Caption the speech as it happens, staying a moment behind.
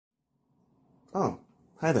Oh,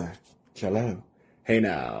 hi there. Cello. Hey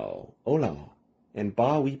now. Hola. And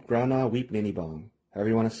ba weep grana weep ninny bong. However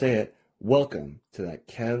you want to say it. Welcome to that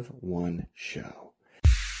Kev1 show.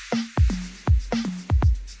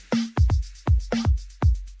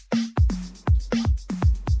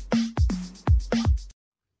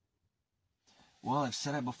 Well, I've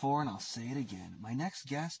said it before and I'll say it again. My next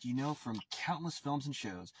guest, you know from countless films and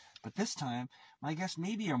shows, but this time, my guest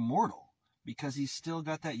may be immortal because he's still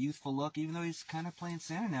got that youthful look, even though he's kind of playing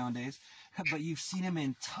Santa nowadays. But you've seen him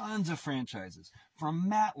in tons of franchises, from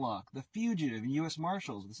Matlock, The Fugitive, and U.S.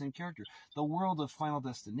 Marshals, the same character. The World of Final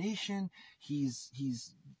Destination. He's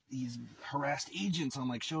harassed agents on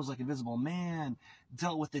like shows like Invisible Man,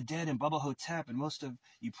 dealt with the dead in Bubba Hotep, and most of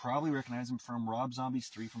you probably recognize him from Rob Zombie's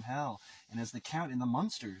 3 from Hell, and as the Count in The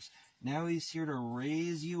Munsters. Now he's here to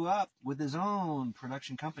raise you up with his own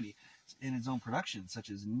production company in his own productions, such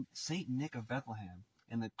as Saint Nick of Bethlehem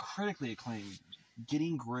and the critically acclaimed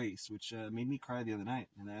Getting Grace, which made me cry the other night,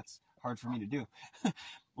 and that's hard for me to do.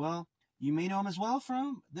 Well, you may know him as well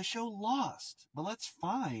from the show Lost, but let's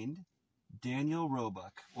find Daniel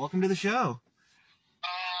Roebuck. Welcome to the show.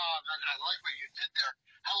 I like what you did there.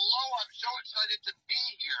 Hello, I'm so excited to be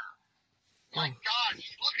here. My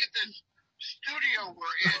gosh, look at this studio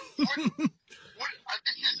we're in.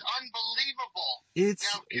 This is unbelievable. It's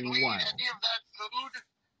now, can we eat any of that food?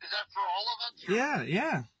 Is that for all of us? Or?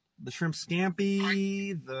 Yeah. The shrimp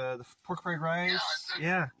scampi, the pork fried rice.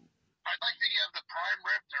 Yeah. I like that you have the prime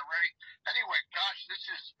rib. They're ready. Anyway, gosh,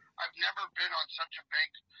 I've never been on such a big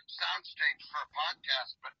soundstage for a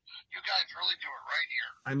podcast, but you guys really do it right here.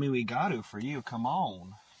 I mean, we got to for you. Come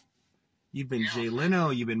on. You've been Jay Leno.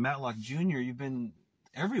 You've been Matlock Jr. You've been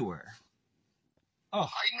everywhere. Oh.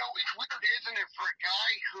 I know. It's weird, isn't it, for a guy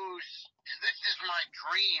this is my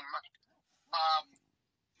dream. I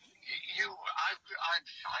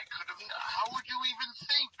could have, how would you even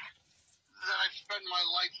think that I spend my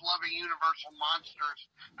life loving Universal monsters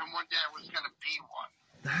and one day I was going to be one?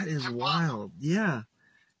 That is wild. Yeah.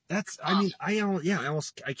 I mean, I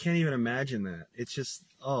can't even imagine that. It's just,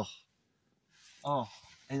 and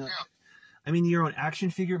I mean, your own action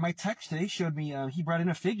figure. My text today showed me he brought in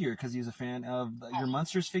a figure because he was a fan of your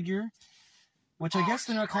Munsters figure, which I guess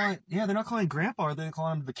they're not calling. Yeah, they're not calling Grandpa. Are they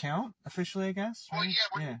calling him the Count officially? I guess. Right?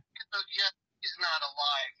 Well, yeah. He's not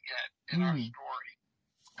alive yet in our story.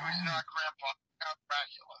 So he's not Grandpa, not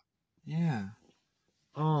Dracula. Yeah.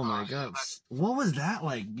 Oh my God. What was that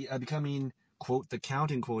like? Becoming quote the Count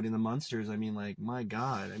in quote in the Munsters. I mean, like, my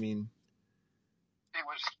God. I mean, it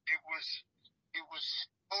was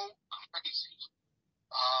so crazy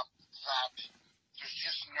that there's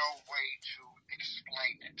just no way to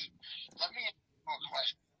explain it. Let me ask you a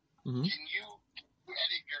question. Mm-hmm. Can you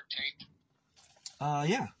edit your tape?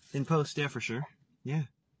 Yeah. In post, yeah, for sure. Yeah.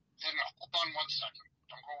 Then hold on 1 second.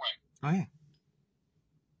 Don't go away. Oh, yeah.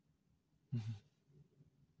 Mm-hmm.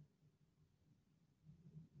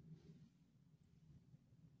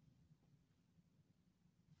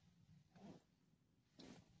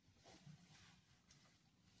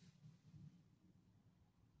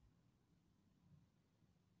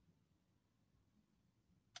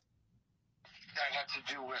 That had to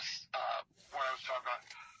do with what I was talking about.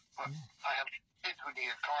 I had a kid who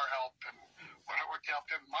needed car help, and when I worked out,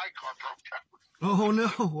 my car broke down. Oh no!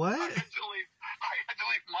 What? I had to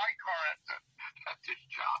leave my car at this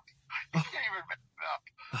job. I can't even make it up.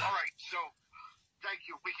 All right, so thank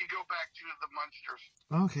you. We can go back to the Munsters.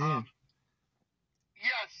 Okay.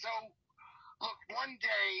 Yeah. So look, one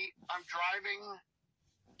day I'm driving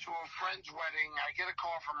to a friend's wedding. I get a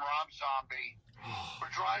call from Rob Zombie. We're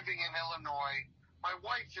driving in Illinois. My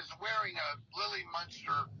wife is wearing a Lily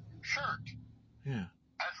Munster shirt. Yeah.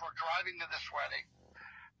 As we're driving to this wedding,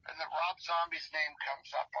 and then Rob Zombie's name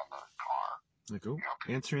comes up on the car. Like,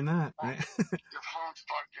 answering that. Your phone's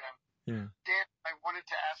plugged in. Yeah. Dan, I wanted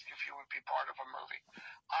to ask if you would be part of a movie.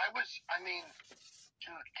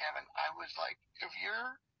 Dude, Kevin, I was like, if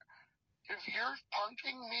you're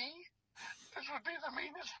punking me, this would be the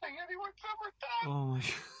meanest thing anyone's ever done. Oh my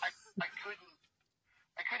God.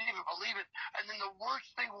 I couldn't even believe it. And then the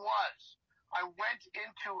worst thing was, I went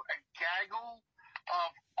into a gaggle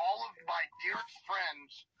of all of my dearest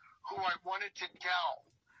friends who I wanted to tell,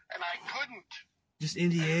 and I couldn't. Just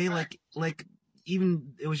NDA, like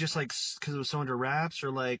even it was just like because it was so under wraps,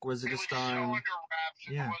 or like was it just on? It was so under wraps.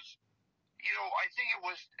 Yeah. It was, I think it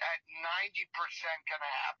was at 90%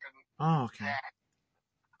 gonna happen. Oh, okay.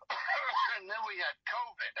 And then we had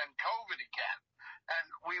COVID again. And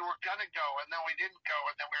we were going to go, and then we didn't go,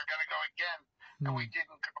 and then we were going to go again, and we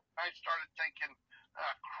didn't go. I started thinking,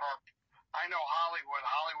 crap, I know Hollywood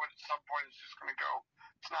at some point is just going to go,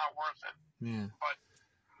 it's not worth it. Yeah. But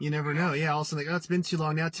you never know. Yeah, all of a sudden, like, oh, it's been too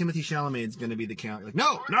long. Now Timothy Chalamet's going to be the count. You're like,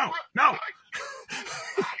 no. Right.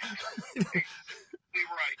 Exactly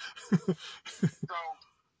right. So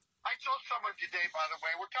I saw someone today, by the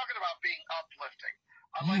way. We're talking about being uplifting.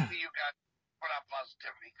 I like that you got put out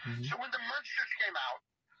positivity. Mm-hmm. So when the Munsters came out,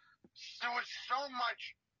 there was so much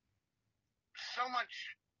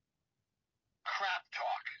crap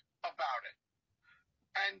talk about it,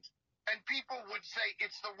 and people would say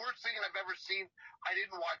it's the worst thing I've ever seen. I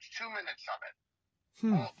didn't watch 2 minutes of it.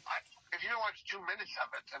 Well, if you don't watch 2 minutes of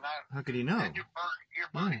it, then how could you know? then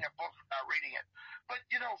you're burning a book without reading it. But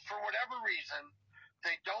for whatever reason,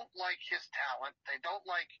 they don't like his talent. They don't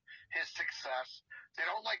like his success. They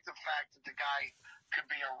don't like the fact that the guy could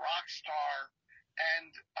be a rock star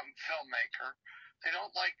and a filmmaker. They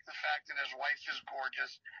don't like the fact that his wife is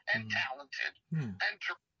gorgeous and talented and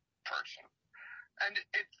person. And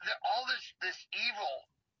all this evil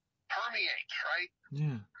permeates, right?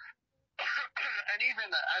 Yeah. And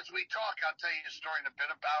even as we talk, I'll tell you a story in a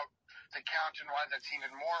bit about the Count and why that's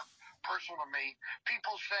even more personal to me.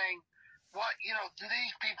 People saying, "What?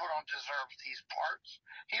 These people don't deserve these parts.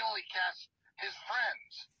 He only casts his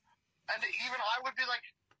friends." And even I would be like,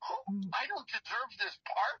 I don't deserve this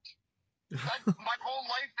part. My whole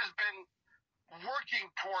life has been working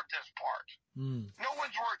toward this part. No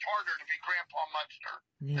one's worked harder to be Grandpa Munster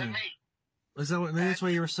than me. Is that maybe that's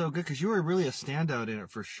why you were so good? Because you were really a standout in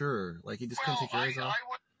it for sure. Like, you just couldn't take your eyes off. I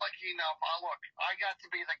was lucky enough. Look, I got to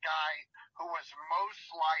be the guy who was most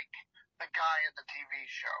like the guy in the TV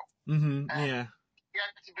show. Mm-hmm. Yeah. He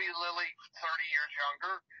had to be Lily, 30 years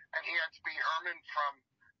younger, and he had to be Herman from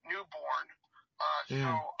Newborn. So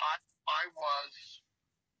I was,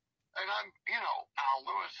 and I'm, Al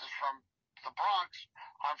Lewis is from the Bronx.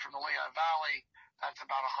 I'm from the Lehigh Valley. That's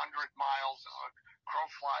about 100 miles as a crow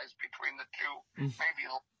flies between the two, maybe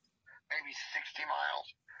 60 miles.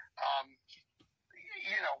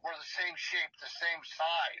 We're the same shape, the same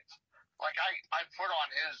size. Like I put on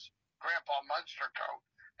his Grandpa Munster coat,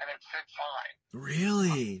 and it fit fine.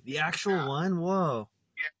 Really? The actual one? Whoa.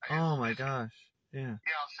 Yeah, oh my gosh. Yeah.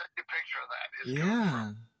 Yeah, I'll send you a picture of that. His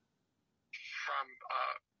from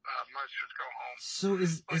Munsters Go Home. So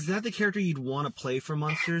is that the character you'd want to play for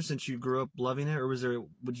Munsters since you grew up loving it, or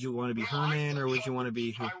would you want to be Herman, or would you want to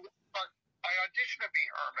be who? I auditioned to be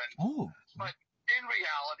Herman. Oh. But in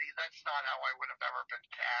reality, that's not how I would have ever been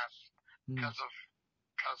cast because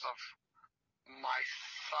of my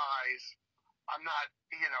size. I'm not,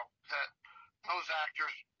 those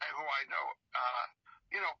actors who I know.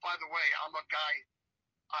 By the way, I'm a guy.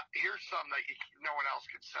 Here's something that no one else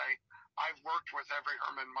could say. I've worked with every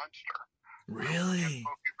Herman Munster. Really? I did a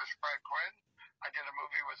movie with Fred Gwynn. I did a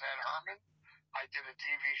movie with Ed Herman. I did a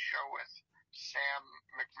TV show with Sam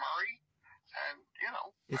McMurray. And,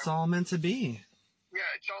 it's all meant to be.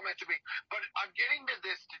 Yeah, it's all meant to be. But I'm getting to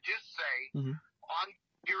this to just say, on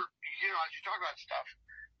your, as you talk about stuff,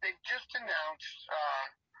 they just announced,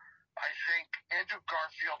 I think Andrew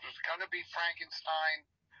Garfield was going to be Frankenstein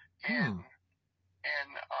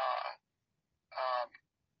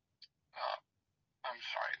I'm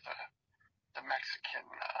sorry, the Mexican.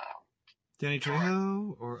 Danny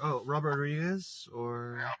Trejo or Robert Rodriguez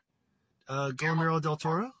or Guillermo del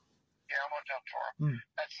Toro. Guillermo del Toro.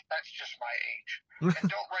 That's just my age. And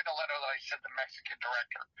don't write a letter that I said the Mexican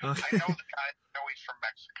director. Okay. I know the guy. I know he's from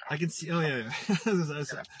Mexico. I can see. Oh yeah.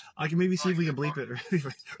 I can maybe see if we can bleep it,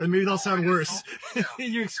 or maybe that'll sound worse.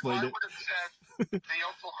 You explained it. I would have said the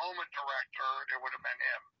Oklahoma director. It would have been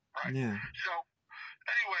him, right? Yeah. So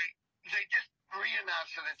anyway, they just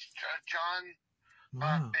re-announced that it's John.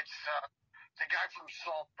 It's the guy from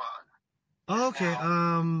Saltburn. Oh, okay.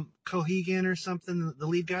 Cohegan or something. The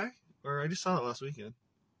lead guy. Or I just saw it last weekend.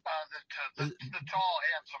 The tall,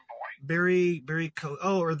 handsome boy. Barry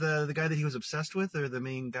or the guy that he was obsessed with, or the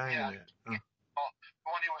main guy in it? Oh. The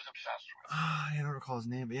one he was obsessed with. I don't recall his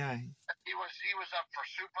name, but yeah. He was up for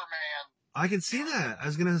Superman. I could see that. I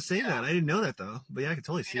was going to say that. I didn't know that, though. But yeah, I could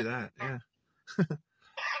totally see that. Yeah. This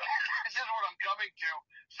is what I'm coming to.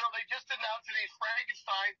 So they just announced that he's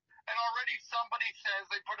Frankenstein, and already somebody says,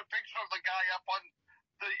 they put a picture of the guy up on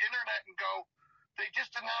the internet and go, they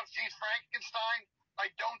just announced he's Frankenstein. I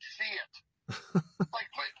don't see it.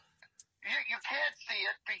 You can't see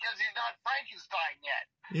it because he's not Frankenstein yet.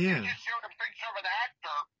 Yeah. You just showed a picture of an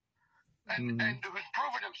actor and who's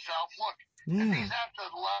proven himself. Look, if he's at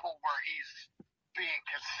the level where he's being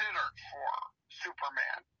considered for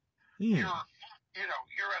Superman, you're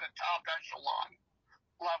at a top echelon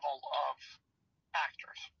level of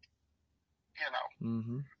actors.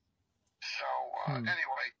 So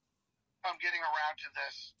anyway, I'm getting around to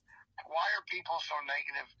this. why are people so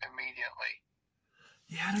negative immediately?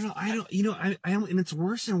 Yeah, I don't know. I don't, and it's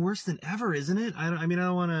worse and worse than ever, isn't it? I mean, I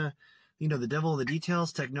don't want to, the devil of the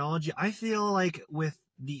details, technology. I feel like with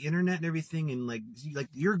the internet and everything, and like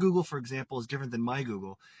your Google, for example, is different than my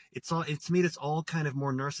Google. It's made us all kind of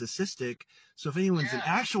more narcissistic. So if anyone's an Yes.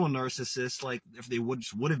 actual narcissist, like if they would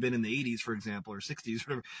have been in the 80s, for example, or 60s,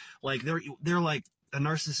 whatever, like they're like a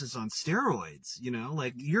narcissist on steroids,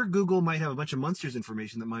 like your Google might have a bunch of monsters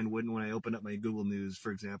information that mine wouldn't when I open up my Google News,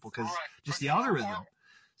 for example, because Right. just the algorithm.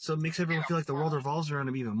 So it makes everyone feel like the world revolves around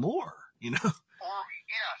them even more, Or,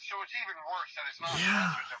 yeah, so it's even worse that it's not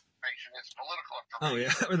monsters information, it's political information. Oh,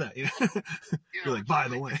 yeah, or that, You're like, by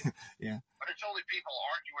the way. Yeah. But it's only people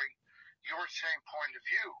arguing your same point of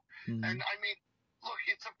view. Mm-hmm. And, I mean, look,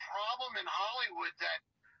 it's a problem in Hollywood that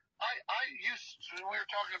we were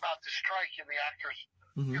talking about the strike and the actors.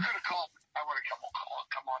 Mm-hmm. You could have called, I would have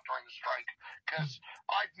come on during the strike. Because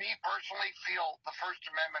me personally feel the First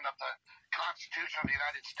Amendment of the Constitution of the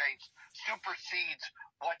United States supersedes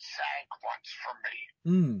what SAG wants from me.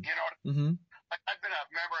 Mm. You know what I mean? Mm-hmm. Like, I've been a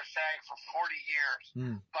member of SAG for 40 years,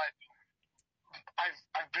 but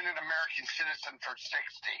I've been an American citizen for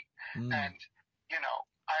 60. And,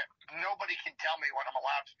 nobody can tell me what I'm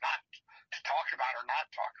allowed to talk about or not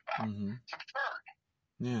talk about. Mm-hmm. It's absurd.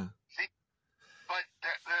 Yeah. See? But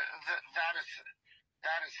that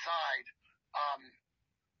aside,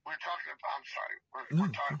 we're talking about, I'm sorry,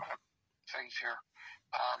 we're talking about things here.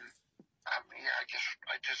 I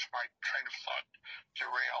just my train of thought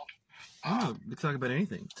derailed. We can talk about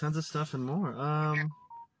anything. Tons of stuff and more. I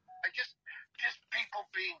just people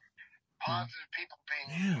being positive, people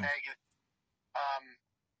being negative.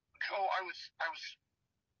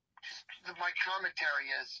 My commentary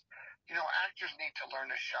is, actors need to learn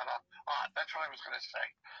to shut up. That's what I was going to say.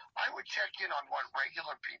 I would check in on what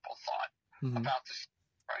regular people thought about this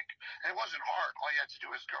strike. And it wasn't hard. All you had to do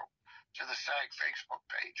is go to the SAG Facebook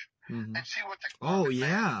page and see what the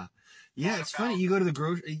yeah. It's funny. You go to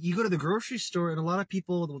the grocery store, and a lot of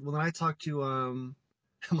people, when I talk to I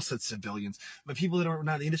almost said civilians, but people that are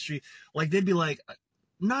not in the industry, like they'd be like,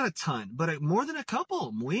 not a ton, but more than a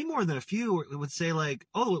couple, way more than a few would say like,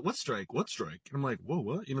 oh, what strike? What strike? And I'm like, whoa,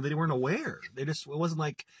 what? They weren't aware. It wasn't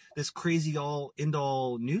like this crazy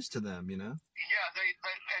end-all news to them, Yeah, and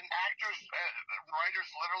actors, writers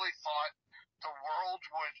literally thought the world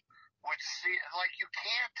would see, like, you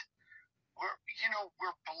can't,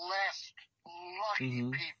 we're blessed, lucky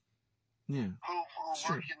people who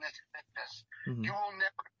work in this business. Mm-hmm. You will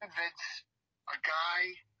never convince a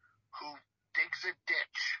guy who digs a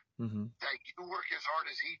ditch that you work as hard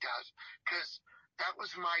as he does, because that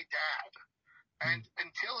was my dad. And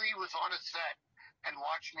until he was on a set and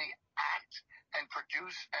watched me act and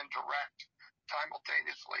produce and direct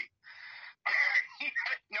simultaneously, he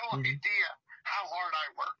had no idea how hard I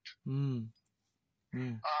worked.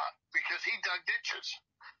 Because he dug ditches,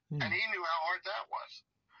 and he knew how hard that was.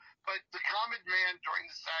 But the common man during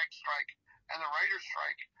the SAG strike and the writer's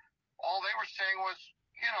strike, all they were saying was,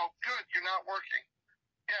 good, you're not working.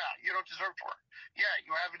 Yeah, you don't deserve to work. Yeah,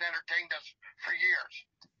 you haven't entertained us for years.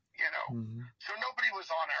 So nobody was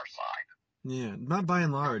on our side. Yeah, not by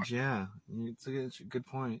and large. Yeah, it's a good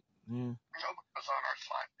point. Yeah, nobody was on our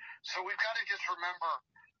side. So we've got to just remember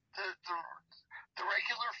the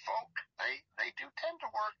regular folk. They do tend to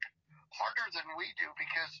work harder than we do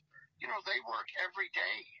because they work every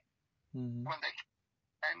day when they can,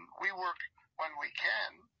 and we work when we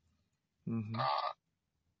can.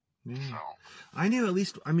 Yeah. So. I knew at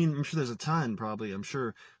least, I'm sure there's a ton, probably, I'm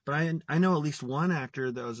sure, but I know at least one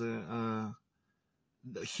actor that was a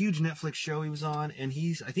huge Netflix show he was on, and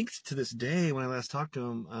I think to this day, when I last talked to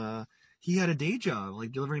him, he had a day job,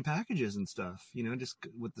 like delivering packages and stuff, just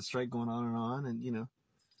with the strike going on, and Right,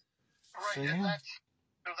 so, and that's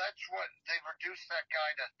what they've reduced that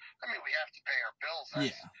guy to. We have to pay our bills.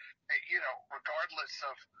 Regardless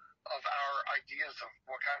of our ideas of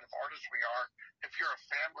what kind of artist we are, if you're a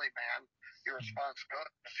family man, your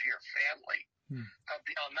responsibility is to your family.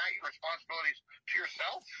 Beyond that, your responsibilities to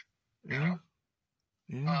yourself. You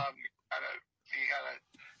gotta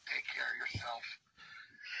take care of yourself.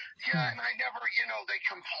 Yeah, and I never, they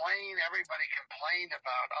complain. Everybody complained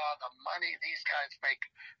about, the money. These guys make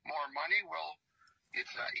more money. Well,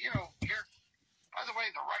 it's by the way,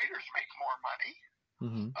 the writers make more money.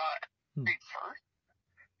 Paid first.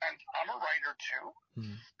 And I'm a writer too.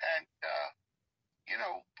 And,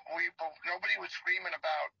 nobody was screaming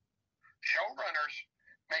about showrunners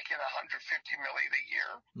making $150 million a year.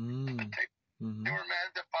 They were mad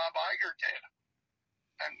that Bob Iger did.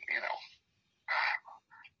 And,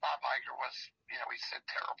 Bob Iger was because, he said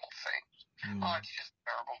terrible things. Yeah. Oh, it's just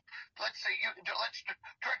terrible. Let's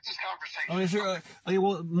direct this conversation. Oh, sure. Okay,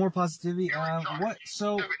 well, more positivity. You're in charge. What?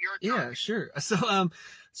 So, You're in yeah, charge. sure. So,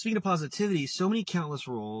 speaking of positivity, so many countless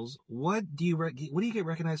roles. What do you get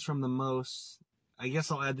recognized from the most? I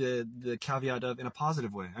guess I'll add the caveat of in a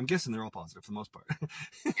positive way. I'm guessing they're all positive for the most part. Yeah,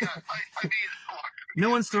 I mean, look. No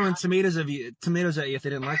one's throwing tomatoes at you if they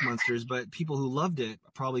didn't like Munsters, but people who loved it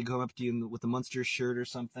probably go up to you with the Munsters shirt or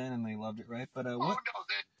something, and they loved it, right? But what? Oh no,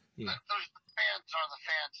 Yeah. those fans are the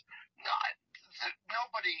fans. No,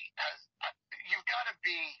 nobody has. You've got to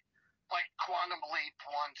be like Quantum Leap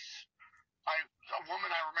once. A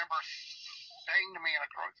woman I remember saying to me in a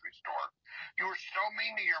grocery store, "You were so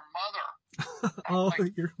mean to your mother." Oh,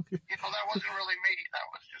 like, that wasn't really me. That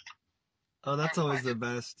was just. Oh, that's always the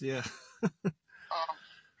best. Yeah.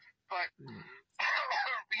 But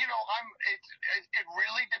it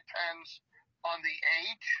really depends on the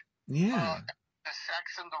age. Yeah. The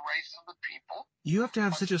sex and the race of the people. You have to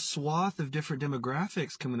have such a swath of different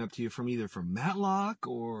demographics coming up to you from Matlock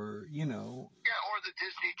or, Yeah, or the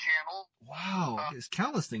Disney Channel. Wow. It's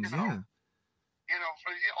countless things, yeah.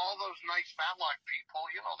 For all those nice Matlock people,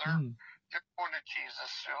 they're going to Jesus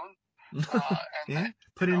soon. Yeah.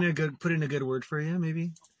 Put in a good word for you, maybe.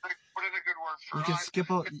 Put in a good word for you. Can skip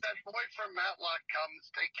all. If that boy from Matlock comes,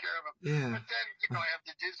 take care of him. Yeah. But then I have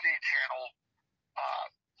the Disney Channel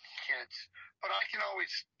kids. But I can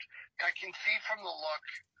see from the look,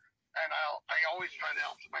 and I always try to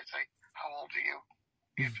help them. I say, "How old are you?"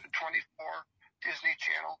 You're 24. Disney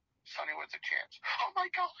Channel. Sonny with a chance. Oh my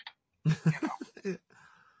God.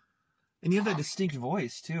 And you have that distinct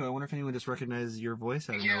voice too. I wonder if anyone just recognizes your voice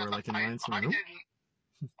out of nowhere, like in lines. I did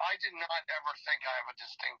not ever think I have a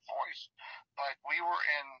distinct voice, but we were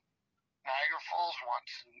in Niagara Falls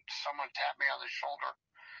once, and someone tapped me on the shoulder,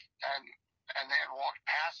 and they had walked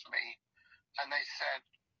past me, and they said,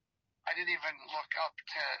 "I didn't even look up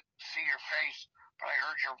to see your face, but I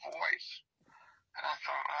heard your voice." And I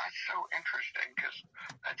thought, that's so interesting, because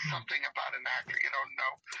that's something about an actor you don't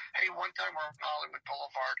know. Hey, one time we're on Hollywood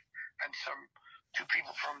Boulevard, and two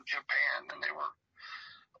people from Japan, and they were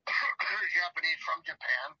Japanese from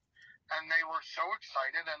Japan, and they were so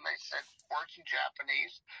excited, and they said words in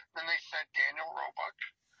Japanese, then they said Daniel Roebuck,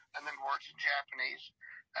 and then words in Japanese,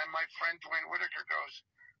 and my friend Dwayne Whitaker goes,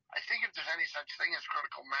 "I think if there's any such thing as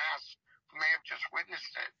critical mass, we may have just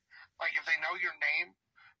witnessed it. Like if they know your name,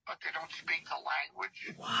 but they don't speak the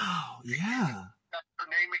language." Wow, yeah. Their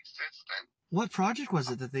name exists. And what project was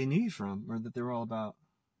it that they knew you from, or that they were all about?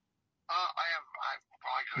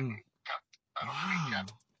 I couldn't. I don't speak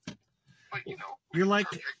Japanese. But you're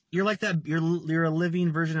like that. You're a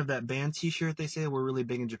living version of that band T-shirt. They say we're really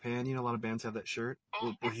big in Japan. A lot of bands have that shirt.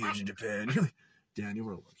 We're huge in Japan. Daniel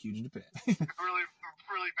Roebuck, huge in Japan. really,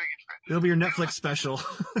 really big in Japan. It'll be your Netflix special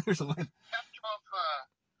or something. Stepped off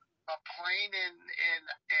a plane in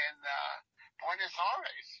Buenos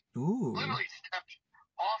Aires. Ooh. Literally stepped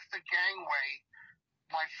off the gangway.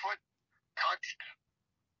 My foot touched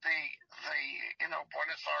the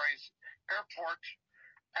Buenos Aires airport,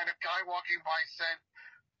 and a guy walking by said,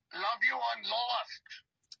 "Love you on Lost."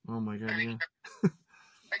 Oh my God! And,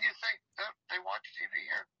 and you think they watch TV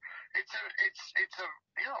here. It's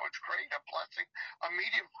great, a blessing, a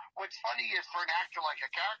medium. What's funny is for an actor like a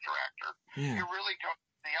character actor, you really go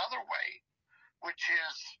the other way, which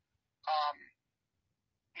is,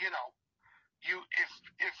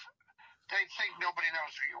 if they think nobody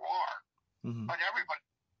knows who you are, but everybody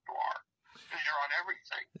knows who you are. Because you're on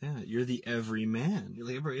everything. Yeah, you're the everyman. You're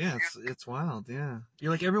like it's wild. Yeah,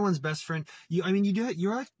 you're like everyone's best friend. You're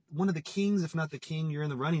like one of the kings, if not the king. You're in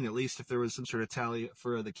the running at least. If there was some sort of tally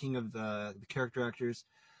for the king of the character actors,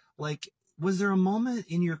 like, was there a moment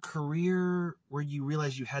in your career where you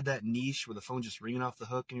realized you had that niche where the phone just ringing off the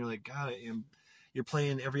hook, and you're like, God, you're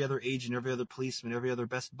playing every other agent, every other policeman, every other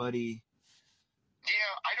best buddy?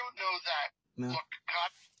 Yeah, I don't know that. No. Look,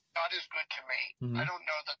 God is good to me. I don't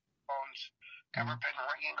know that the phone's ever been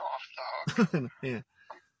ringing off the hook. Yeah.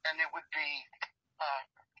 And it would be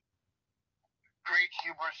great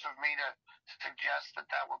hubris of me to suggest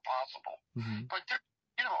that were possible. But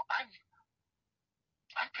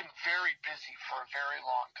I've been very busy for a very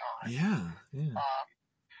long time. Yeah.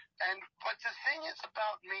 But the thing is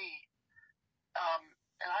about me,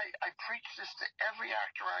 and I preach this to every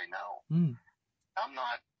actor I know. I'm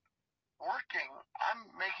not working. I'm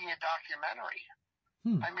making a documentary.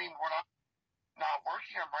 I mean, when I'm not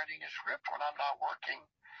working, I'm writing a script. When I'm not working,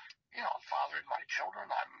 I'm fathering my children.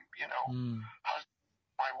 I'm, husband,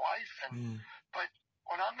 my wife. But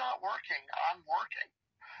when I'm not working, I'm working.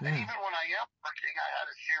 And even when I am working, I had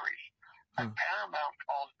a series on Paramount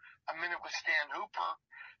called minute with Stan Hooper,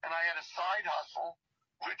 and I had a side hustle,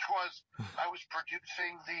 which was I was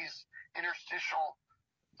producing these interstitial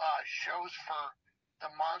shows for the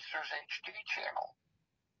Monsters HD channel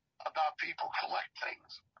about people collect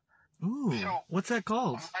things. Ooh, So what's that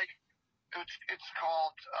called? It's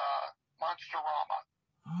called Monsterama.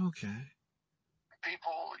 Okay.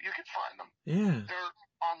 People, you can find them. Yeah. They're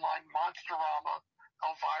online. Monsterama.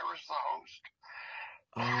 Elvira's the host.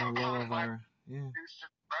 Oh, I love Elvira. Yeah.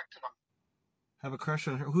 Directed them. Have a crush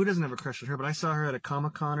on her. Who doesn't have a crush on her? But I saw her at a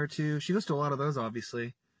Comic-Con or two. She goes to a lot of those,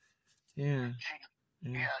 obviously. Yeah.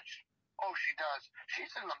 She does.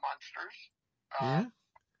 She's in the Munsters. Yeah?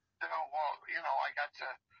 Well, I got to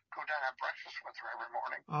go down and have breakfast with her every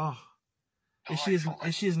morning. Oh. Is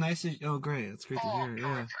she as nice as... Oh, great. That's great to hear. Terrific.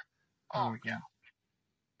 Yeah. Oh, yeah.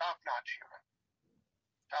 Top-notch human.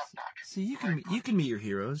 Top-notch. See, you can meet your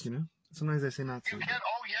heroes, you know? Sometimes I say not to. You can?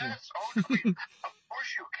 Oh, yes. Yeah. Of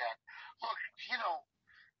course you can. Look,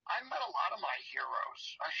 I met a lot of my heroes.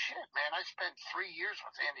 Shit, man. I spent 3 years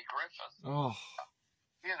with Andy Griffith. Oh.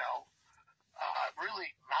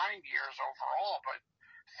 Really 9 years overall, but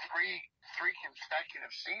three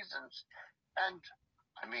consecutive seasons. And,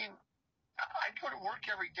 I mean, I go to work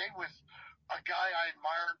every day with a guy I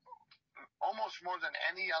admired almost more than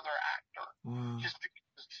any other actor. Wow. Just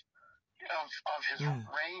because, of his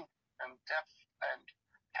range and depth and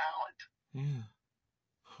talent. Yeah.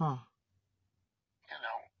 Huh.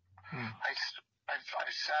 I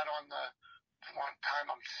sat on one time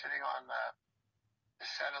I'm sitting on the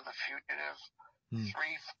set of The Fugitive, 3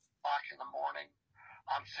 o'clock in the morning.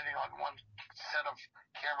 I'm sitting on one set of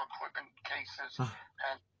camera equipment cases,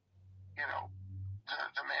 and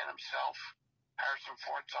the man himself, Harrison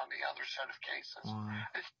Ford's on the other set of cases.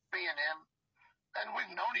 It's me and him, and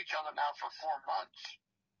we've known each other now for 4 months.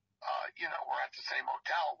 We're at the same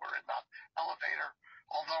hotel. We're in the elevator,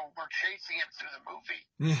 although we're chasing him through the movie.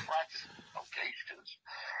 Yeah. We're at the same locations,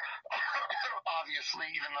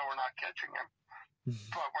 obviously, even though we're not catching him.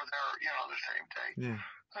 But we're there, the same day. Yeah.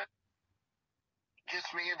 But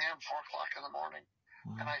just me and him, 4 o'clock in the morning.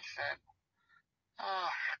 And I said,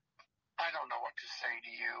 I don't know what to say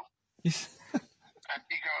to you. And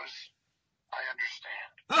he goes, I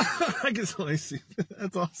understand. I guess I see.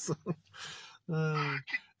 That's awesome.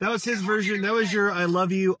 That was his version. That was your I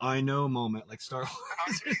love you, I know moment, like Star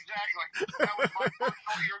Wars. Exactly. That was my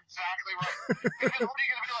personal. You're exactly right. Because what are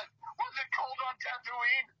you going to be like? Was it cold on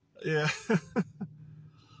Tatooine? Yeah.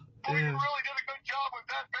 Boy, you really did a good job with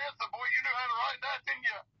that panther. Boy, you knew how to ride that, didn't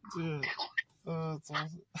you? Yeah. That's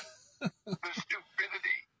awesome. The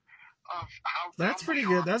stupidity of how. That's pretty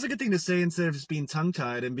good. That's a good thing to say instead of just being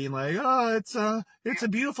tongue-tied and being like, "Oh, it's a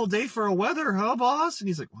beautiful day for a weather, huh, boss?" And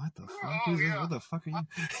he's like, "What the fuck? What the fuck are you?"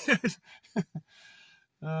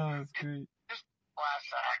 Oh, that's great. Just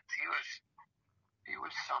last act, he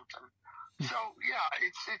was something. So yeah,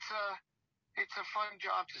 it's a fun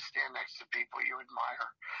job to stand next to people you admire,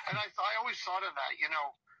 and I always thought of that,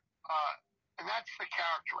 and that's the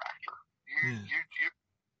character actor.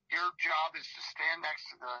 Your job is to stand next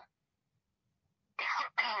to the.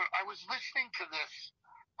 I was listening to this.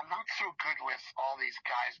 I'm not so good with all these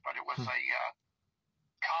guys, but it was a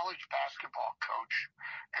college basketball coach,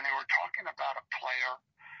 and they were talking about a player,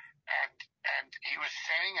 and he was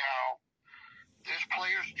saying how this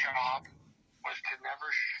player's job was to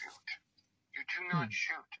never shoot. You do not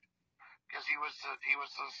shoot, because he was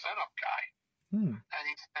the setup guy, and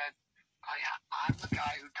he said, I'm the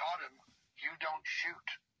guy who taught him you don't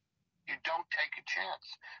shoot. You don't take a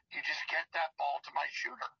chance. You just get that ball to my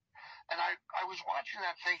shooter. And I was watching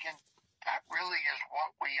that thinking, that really is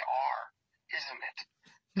what we are, isn't it?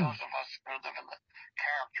 Those of us who live in the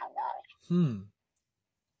character world. And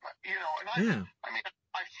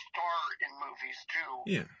I star in movies too.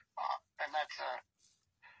 Yeah. And that's a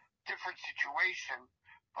different situation.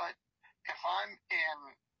 But if I'm in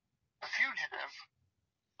The Fugitive,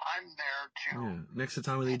 I'm there to... Yeah. Next to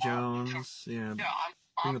Tommy Lee Jones.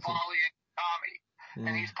 I'm volleying Tommy,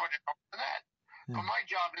 and he's putting it over the net. But my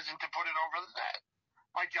job isn't to put it over the net.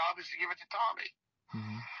 My job is to give it to Tommy.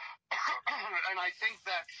 And I think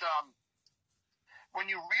that's when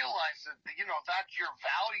you realize that, that's your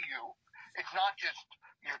value. It's not just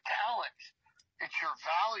your talent. It's your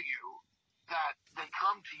value that they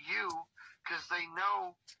come to you because they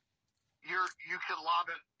know you could lob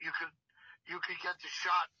it. You could get the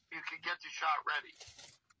shot. You could get the shot ready.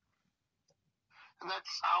 And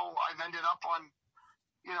that's how I've ended up on,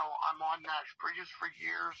 I'm on Nash Bridges for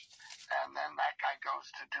years, and then that guy goes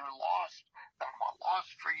to do Lost, and I'm on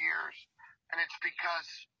Lost for years, and it's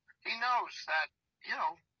because he knows that, he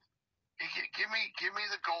can give me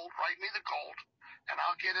the gold, write me the gold, and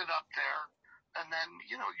I'll get it up there, and then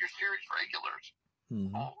your series regulars,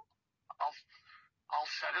 Mm-hmm.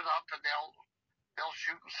 I'll set it up, and they'll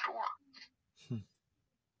shoot and score.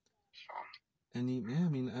 So. And I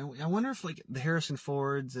mean, I wonder if like the Harrison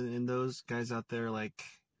Fords and those guys out there like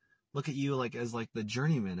look at you like as like the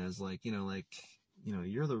journeyman, as like you're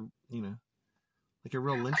the like a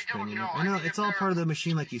real linchpin. I don't know. I know mean, it's all part of the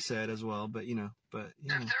machine, like you said as well. But if they're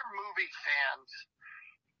movie fans,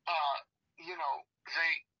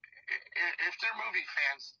 if they're movie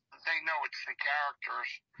fans, they know it's the characters,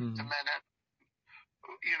 the men,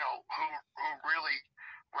 who really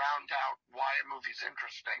round out why a movie's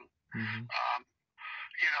interesting.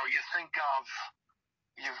 You think of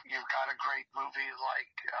you've got a great movie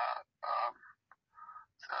like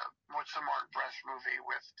what's the Mark Brest movie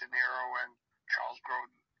with De Niro and Charles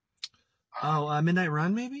Grodin? Midnight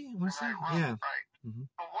Run, maybe? Midnight Run, yeah. Right.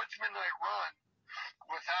 But what's Midnight Run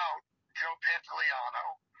without Joe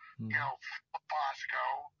Pantoliano, Bosco,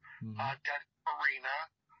 Dennis Farina,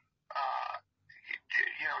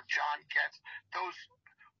 John Getz,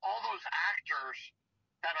 all those actors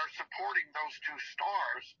that are supporting those two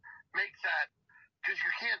stars make that, because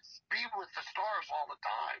you can't be with the stars all the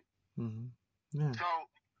time. Yeah. So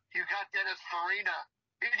you got Dennis Farina,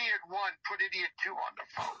 Idiot 1, put Idiot 2 on the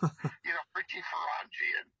phone. Richie Ferrangi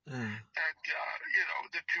and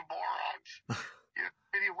the two morons.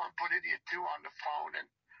 Idiot 1 put Idiot 2 on the phone,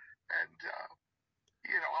 and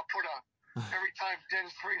I'll put every time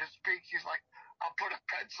Dennis Farina speaks, he's like, I'll put a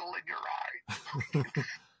pencil in your eye.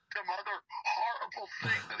 Some other horrible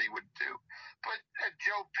thing that he would do. But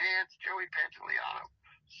Joey Pantoliano,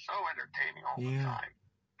 so entertaining all the time.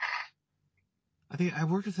 I think I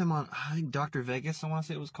worked with him on, Dr. Vegas, I want to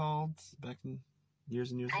say it was called, back in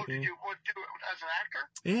years and years ago. Oh, did you do it as an actor?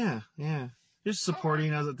 Yeah. Just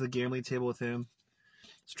supporting. I was at the gambling table with him.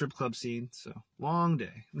 Strip club scene, so long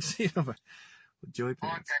day. With Joey Pants.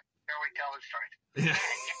 Long day. Joey telling straight. Yeah.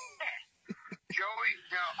 Joey,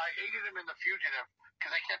 I hated him in The Fugitive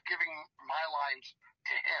because I kept giving my lines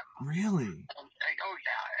to him. Really?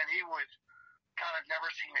 And he would, God, I've never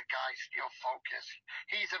seen a guy steal focus.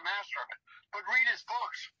 He's a master of it. But read his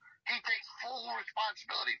books. He takes full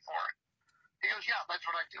responsibility for it. He goes, yeah, that's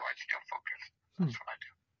what I do. I steal focus. That's what I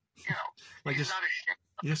do. Like he's not ashamed.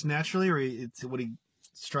 Just naturally, or it's what he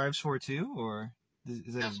strives for too, or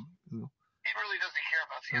is that? He really doesn't care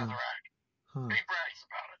about the other act. He brags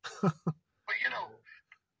about it. But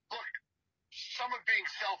look, some of being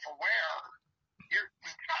self-aware.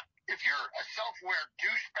 If you're a self-aware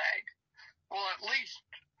douchebag, well, at least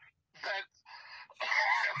that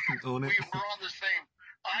Own it. we're on the same.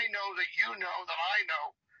 I know that you know that I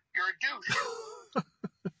know you're a douche.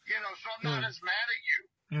 So I'm not as mad at you.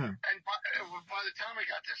 Yeah. And by the time we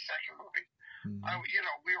got this second movie, I was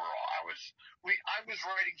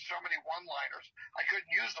writing so many one-liners, I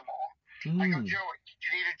couldn't use them all. I go, Joey, do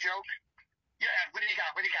you need a joke? Yeah, what do you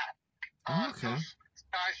got? Okay. Those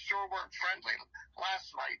guys sure weren't friendly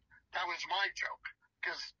last night. That was my joke,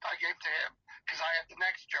 because I gave to him, because I had the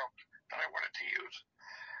next joke that I wanted to use.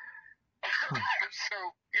 So,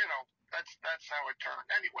 that's how it turned.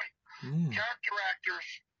 Anyway, character actors,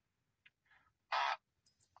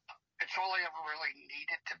 it's all I ever really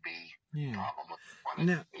needed to be. Yeah. Probably.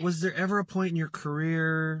 Now, was there ever a point in your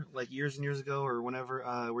career, like years and years ago or whenever,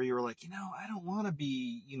 where you were like, I don't want to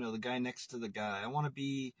be, the guy next to the guy. I want to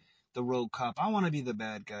be the rogue cop. I want to be the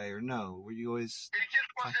bad guy. Or no? Were you always? It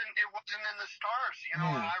just wasn't. It wasn't in the stars. And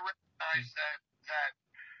I recognized that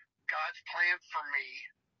God's plan for me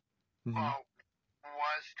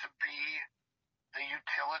was to be the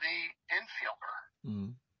utility infielder.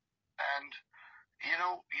 And you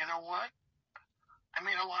know what? I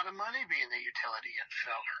made a lot of money being the utility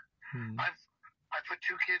infielder. I put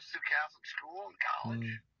 2 kids through Catholic school and college.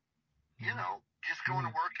 Just going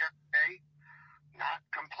to work every day, not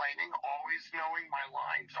complaining, always knowing my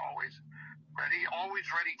lines, always ready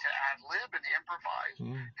to ad-lib and improvise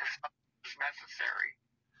if something was necessary.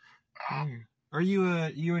 Are you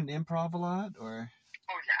an improv a lot, or?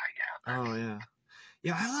 Oh yeah. Oh yeah.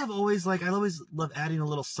 Yeah, I always love adding a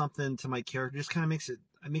little something to my character. Just kind of makes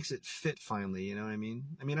it fit finally. You know what I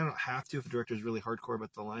mean? I don't have to if the director is really hardcore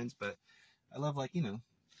about the lines, but I love adding a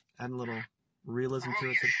little realism to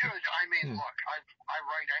it. You should. Look, I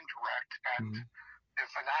write and direct, and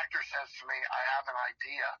if an actor says to me, "I have an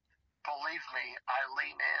idea," believe me, I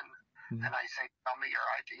lean in and I say, "Tell me your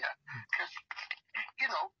idea," because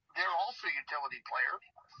they're also utility players,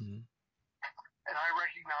 and I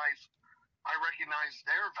recognize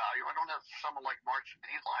their value. I don't have someone like March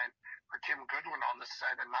Deadline or Tim Goodwin on the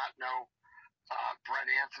set and not know Brett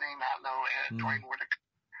Anthony, not know Dwayne Whitaker.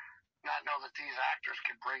 not know that these actors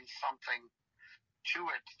could bring something to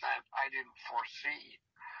it that I didn't foresee.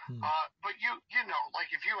 But you know,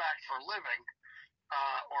 like if you act for a living,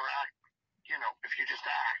 or act, you know, if you just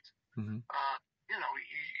act, you know,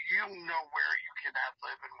 you know where you can ad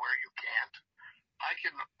lib and where you can't. I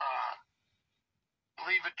can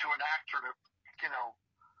leave it to an actor to, you know,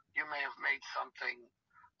 you may have made something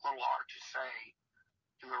a little hard to say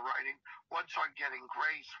in the writing. Once on Getting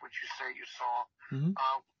Grace, which you say you saw,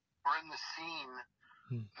 we're in the scene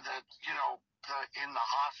that, you know, in the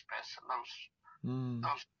hospice, and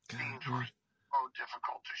those scenes were so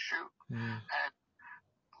difficult to shoot. And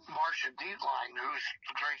Marcia Dietlein, who's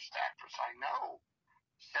the greatest actress I know,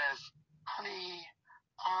 says, honey,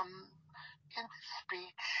 in the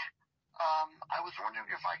speech, I was wondering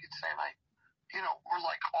if I could say, and you know, we're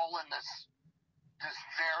like all in this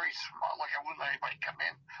very small, like I wouldn't let anybody come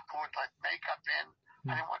in. I wouldn't let makeup in.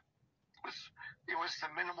 I didn't want, it was the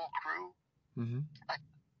minimal crew.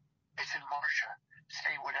 I said, Marcia,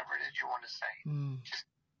 say whatever it is you want to say. Just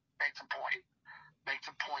make the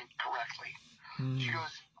point correctly. She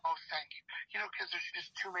goes, oh, thank you. You know, because there's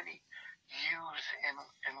just too many yous in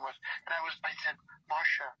what, and I said,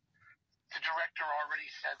 Marcia, the director already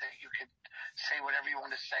said that you could say whatever you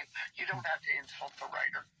want to say. You don't have to insult the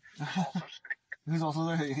writer. Who's also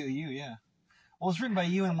there? You, yeah. Well, it's written by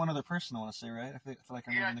you and one other person, I want to say, right? I feel like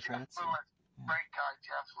I'm reading the credits. Jeff Lewis. Yeah. Great guy,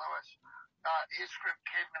 Jeff Lewis. His script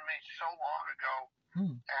came to me so long ago,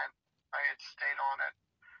 and I had stayed on it,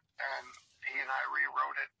 and he and I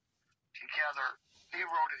rewrote it together. He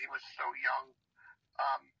wrote it, he was so young.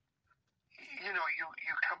 You know,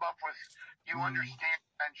 you come up with, you understand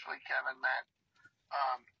eventually, Kevin, that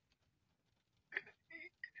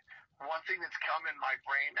one thing that's come in my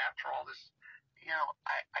brain after all this, you know,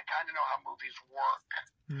 I kind of know how movies work.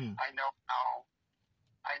 I know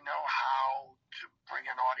how to bring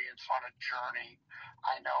an audience on a journey.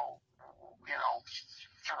 I know, you know,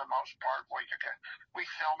 for the most part, we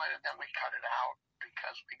film it and then we cut it out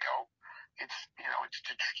because we go, it's, you know, it's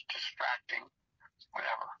distracting,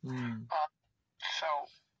 whatever. So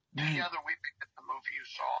together we picked the movie you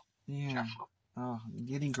saw. Yeah. Oh,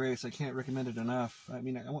 Getting Grace. I can't recommend it enough. I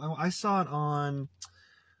mean, I saw it on,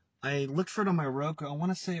 I looked for it on my Roku. I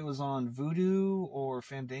want to say it was on Vudu or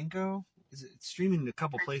Fandango. It's streaming in a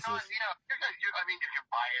couple places. I mean, you can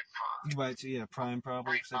buy it for... You can buy it too, yeah. Prime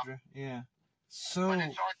probably, etc. Yeah. So... But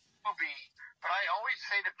it's on movie. But I always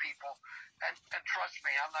say to people, and trust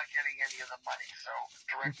me, I'm not getting any of the money, so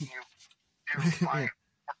directing you to buy it.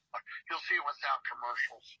 You'll see it without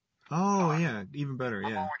commercials. Oh, yeah. Even better,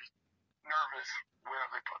 yeah. I'm always nervous where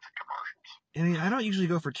they put the commercials. And I don't usually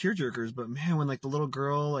go for tearjerkers, but man, when like the little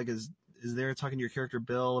girl like is there talking to your character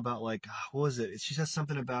Bill about like, what was it? She says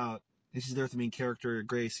something about... And she's there with the main character,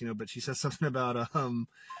 Grace, you know, but she says something about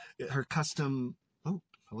her custom... Oh,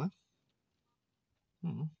 hello?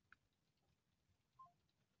 Hmm.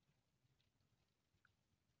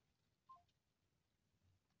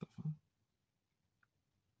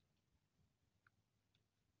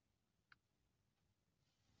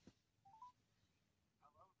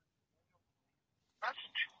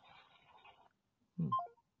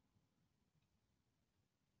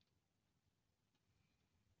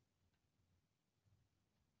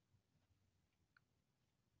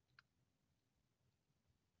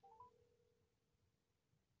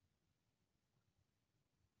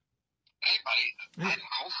 Hey, buddy.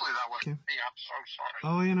 Hopefully that wasn't me. I'm so sorry.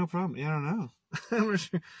 Oh, yeah, no problem. Yeah, I don't know. I'm not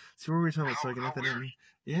sure. So what were we talking about? So I can that in.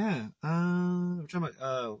 Yeah. We're talking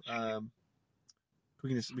about,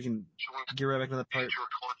 we can get right back to that part.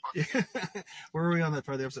 Where were we on that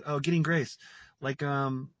part of the episode? Oh, Getting Grace. Like, I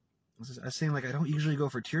was saying, like, I don't usually go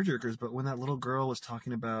for tearjerkers, but when that little girl was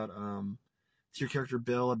talking about, to your character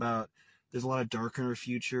Bill about there's a lot of dark in her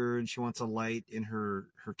future and she wants a light in her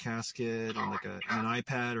casket and like an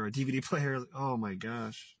iPad or a DVD player. Oh my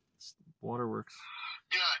gosh. It's waterworks.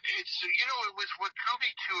 Yeah, it's, you know, it was what drew me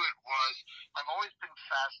to it was I've always been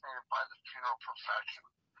fascinated by the funeral profession.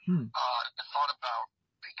 I thought about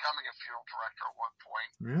becoming a funeral director at one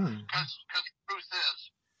point. Really? Because the truth is,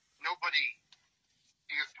 when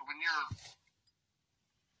you're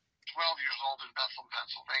 12 years old in Bethlehem,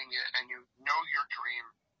 Pennsylvania, and you know your dream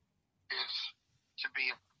is to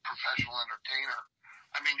be a professional entertainer,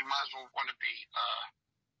 I mean, you might as well want to be,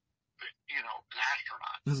 you know, an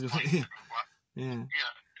astronaut. Yeah,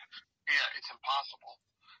 it's impossible.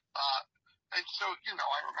 And so, you know,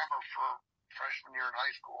 I remember for freshman year in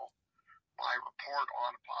high school, my report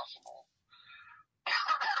on a possible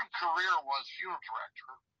career was funeral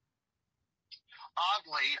director.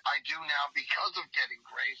 Oddly, I do now, because of Getting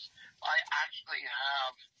Grace, I actually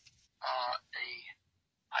have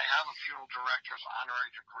I have a funeral director's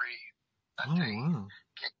honorary degree that Oh, they wow.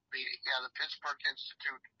 gave me. Yeah, the Pittsburgh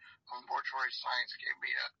Institute of Mortuary Science gave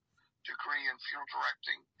me a degree in funeral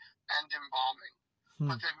directing and embalming.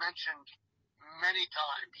 But they mentioned many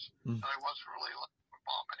times that I wasn't really allowed to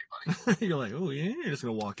embalm anybody. You're like, oh, yeah, you're just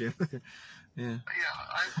going to walk in. Yeah. Yeah,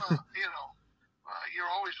 you're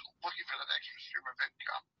always looking for that extra stream of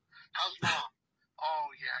income. How's mom? Oh,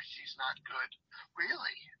 yeah, she's not good.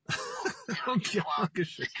 Really? Oh, You go out, God.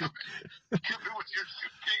 come in with your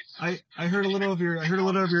suitcases. I heard a little of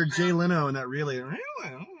your Jay Leno in that really. Got a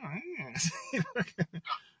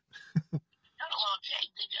little Jay,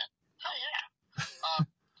 did you? Oh, yeah.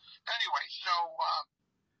 Anyway, so,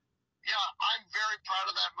 yeah, I'm very proud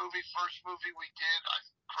of that movie. First movie we did.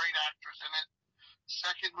 Great actors in it.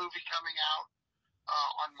 Second movie coming out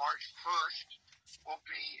on March 1st will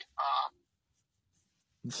be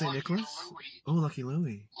St. Lucky Nicholas? Louie. Oh, Lucky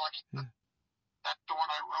Louie. Yeah. That's the one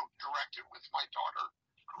I wrote and directed with my daughter,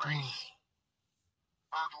 Grace.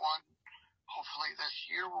 Third one, hopefully this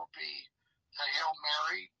year, will be the Hail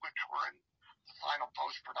Mary, which we're in the final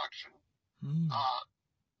post-production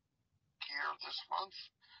here this month.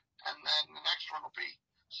 And then the next one will be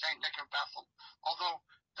St. Nick of Bethel. Although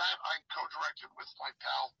that I co-directed with my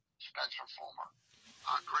pal, Spencer Fulmer.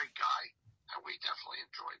 A great guy, and we definitely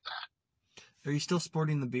enjoyed that. Are you still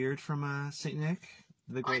sporting the beard from St. Nick?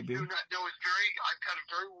 The great beard? No, I've got a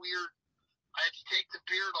very weird, I had to take the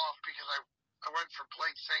beard off because I went from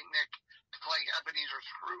playing St. Nick to playing Ebenezer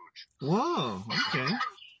Scrooge. Whoa, okay.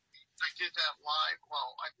 I did that live,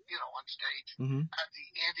 on stage at the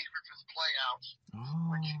Andy Griffith Playhouse,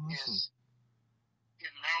 which is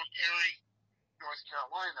in Mount Airy, North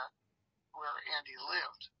Carolina, where Andy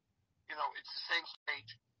lived. It's the same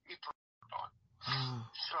stage he performed on.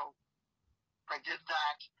 So I did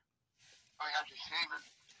that. I had to shave it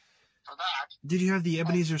for that. Did you have the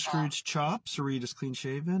Ebenezer Scrooge chops, or were you just clean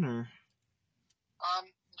shaven, or?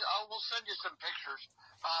 We'll send you some pictures.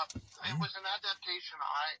 It was an adaptation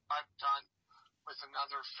I've done with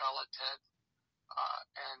another fella, Ted,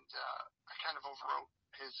 and I kind of overwrote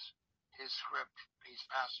his script. He's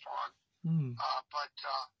passed on. But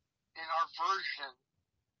in our version,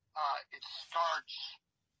 it starts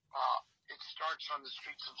on the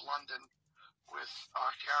streets of London with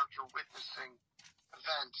our character witnessing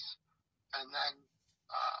events, and then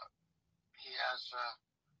he has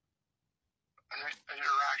an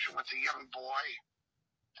interaction with a young boy,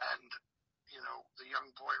 and the young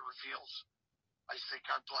boy reveals, I say,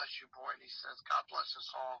 "God bless you, boy," and he says, "God bless us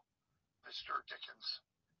all, Mr. Dickens."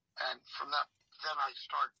 And from that, then I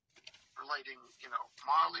start relating,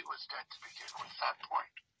 Marley was dead to begin with, that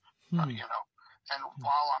point, and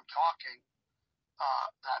while I'm talking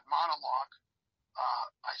that monologue,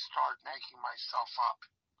 I start making myself up.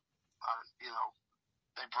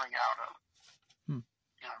 They bring out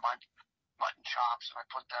my mutton chops, and I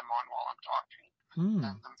put them on while I'm talking,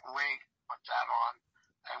 and the wig, put that on,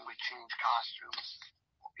 and we change costumes,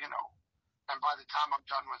 and by the time I'm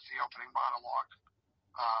done with the opening monologue,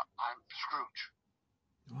 I'm Scrooge.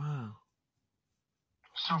 Wow.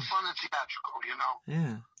 So fun and theatrical,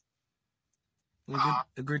 Yeah.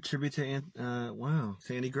 A good tribute to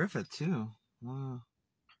Andy Griffith too. Wow.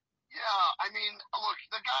 Yeah, I mean, look,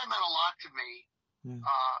 the guy meant a lot to me. Yeah.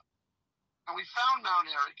 And we found Mount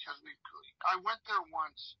Airy because I went there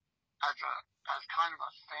once as kind of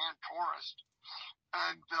a fan tourist,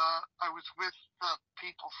 and I was with the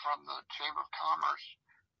people from the Chamber of Commerce,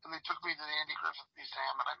 and they took me to the Andy Griffith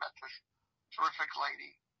Museum, and I met this terrific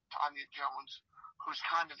lady, Tanya Jones, who's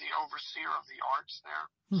kind of the overseer of the arts there,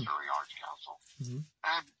 Surrey Arts Council.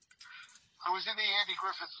 And I was in the Andy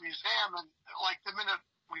Griffith Museum, and like the minute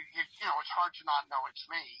it's hard to not know it's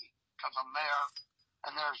me because I'm there,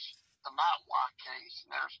 and there's the Matlock case, and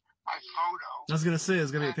there's my photo. I was gonna say, there's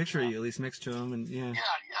gonna be a picture of you at least next to him, and yeah.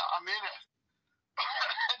 Yeah, I'm in it.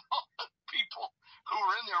 And all the people who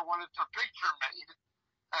were in there wanted their picture made,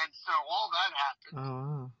 and so all that happened. Oh,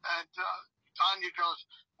 wow. And Tanya goes,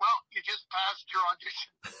 "Well, you just passed your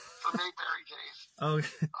audition for Mayberry Days." Oh,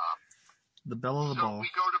 the belle of the ball. So we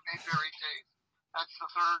go to Mayberry Days. That's the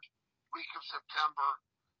third week of September,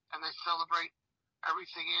 and they celebrate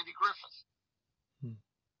everything Andy Griffith.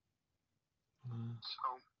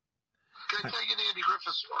 So, can I tell you an Andy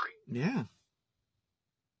Griffith story? Yeah.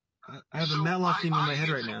 I have a Matlock theme in my head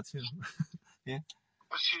right now, too. Yeah.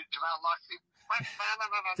 Matlock theme?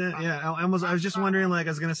 Yeah, I was just wondering, like,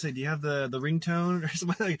 I was going to say, do you have the ringtone or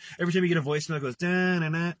something? Like, every time you get a voicemail, it goes,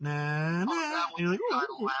 da-na-na-na-na. That and you're like, would be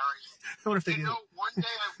hilarious. I wonder if they one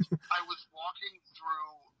day I was walking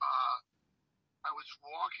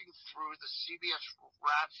through the CBS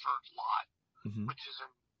Radford lot which is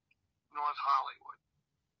in North Hollywood.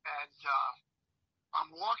 And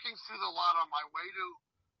I'm walking through the lot on my way to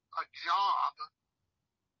a job,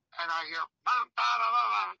 and I hear dun, dun, dun,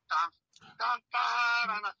 dun, dun, dun,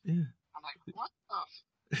 dun, dun. Yeah. I'm like, what the?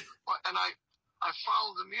 And I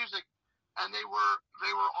followed the music, and they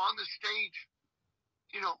were on the stage,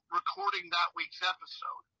 recording that week's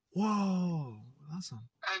episode. Whoa, awesome.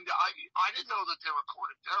 And I didn't know that they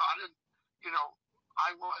recorded there. I didn't,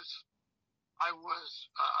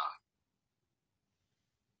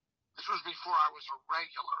 this was before I was a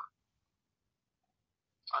regular,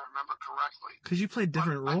 if I remember correctly. Because you played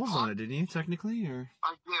different roles on it, didn't you, technically? Or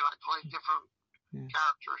I did. I played different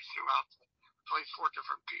characters throughout. Played 4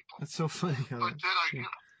 different people. That's so funny. But then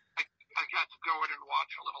I got to go in and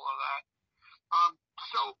watch a little of that.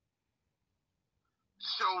 So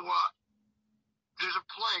there's a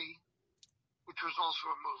play, which was also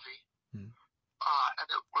a movie, and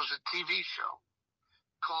it was a TV show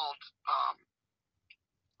called,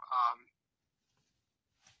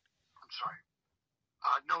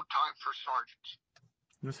 No Time for Sergeants.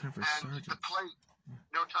 No Time for And Sergeants. the play,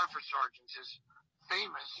 No Time for Sergeants, is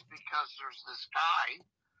famous because there's this guy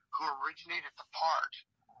who originated the part,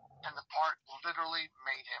 and the part literally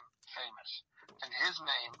made him famous. And his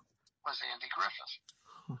name was Andy Griffith.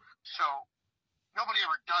 So nobody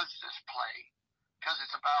ever does this play because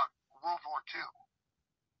it's about World War II.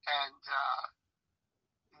 And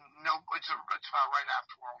it's about right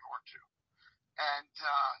after World War II. And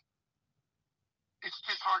it's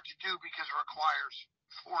just hard to do because it requires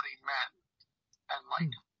 40 men and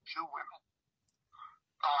 2 women.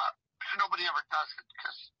 So nobody ever does it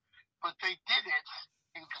but they did it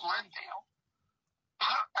in Glendale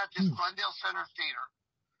at this Glendale Center Theater,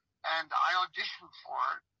 and I auditioned for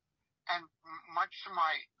it, and much to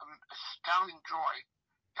my astounding joy,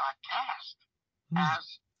 got cast as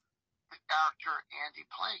the character Andy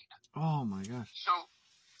played. Oh my gosh!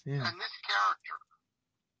 And this character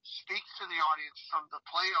speaks to the audience from the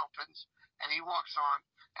play opens, and he walks on,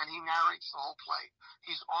 and he narrates the whole play.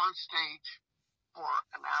 He's on stage for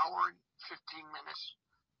an hour and 15 minutes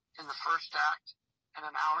in the first act, and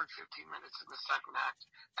an hour and 15 minutes in the second act,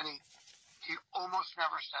 and he almost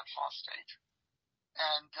never steps off stage.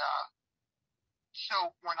 And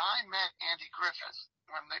so when I met Andy Griffith,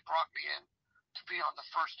 when they brought me in to be on the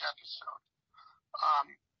first episode,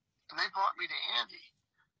 and they brought me to Andy,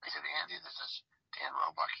 they said, Andy, this is Dan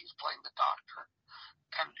Roebuck, he's playing the doctor.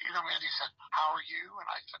 And, Andy said, how are you? And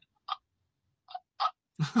I said,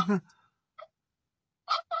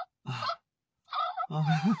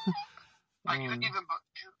 I couldn't even,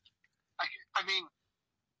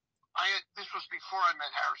 this was before I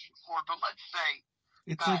met Harrison Ford, but let's say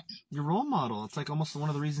it's like your role model. It's like almost one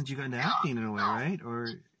of the reasons you got into acting in a way, right? Or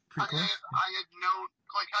pretty close. I had known,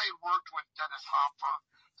 I had worked with Dennis Hopper.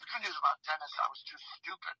 The good news about Dennis, I was too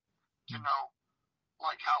stupid to know,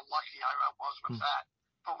 how lucky I was with that.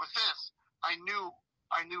 But with this, I knew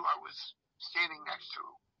I was standing next to,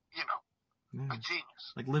 a genius.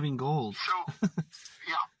 Like living gold. So,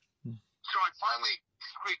 yeah. So I finally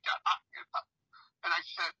squeaked out, and I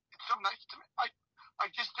said, it's so nice to me. I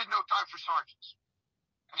just did No Time for Sergeants.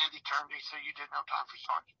 And Andy turned to me and said, you did No Time for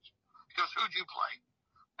Sergeants. He goes, who'd you play?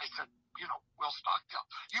 I said, Will Stockdale.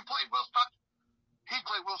 You played Will Stockdale? He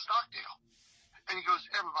played Will Stockdale. And he goes,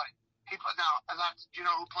 everybody. He played, now, and that's, do you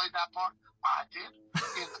know who played that part? I did.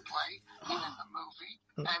 In the play, and in the movie,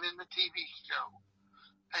 and in the TV show.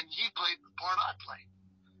 And he played the part I played.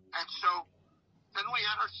 And so, then we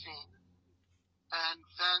had our scene. And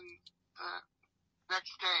then the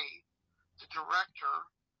next day, the director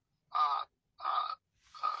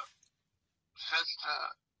says to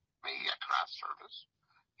me at craft service,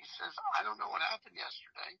 he says, I don't know what happened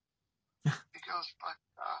yesterday. He goes, but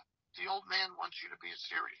the old man wants you to be a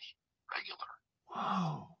series regular.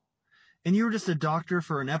 Whoa. And you were just a doctor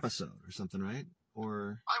for an episode or something, right?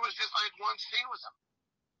 Or I had one scene with him.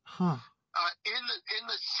 Huh. In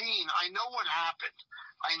the scene, I know what happened.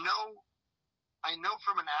 I know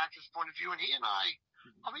from an actor's point of view, and he and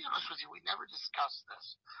I'll be honest with you, we never discussed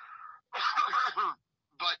this.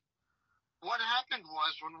 But what happened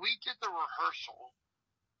was when we did the rehearsal,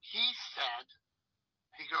 he said,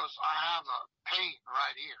 he goes, I have a pain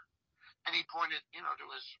right here. And he pointed, to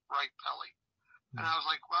his right belly. And I was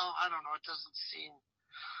like, well, I don't know, it doesn't seem.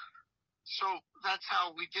 So that's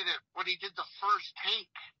how we did it. When he did the first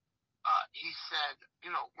take, he said,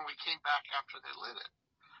 when we came back after they lit it,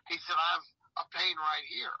 he said, I have a pain right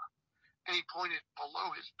here. And he pointed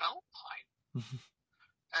below his belt line.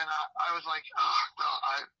 And I was like,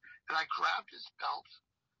 and I grabbed his belt,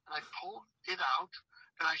 and I pulled it out,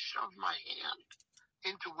 and I shoved my hand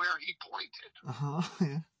into where he pointed.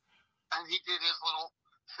 Yeah. And he did his little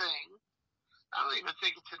thing. I don't even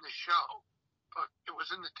think it's in the show, but it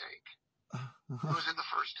was in the take. It was in the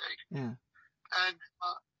first take. Yeah. And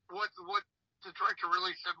what the director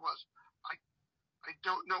really said was, I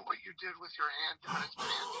don't know what you did with your hand down his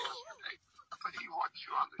pants yesterday, but he wants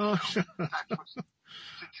you on the show. That was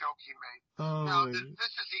the joke he made. Now,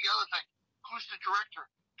 this is the other thing. Who's the director?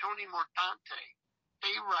 Tony Mortante,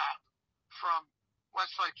 A-Rap from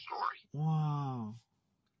West Side Story. Wow.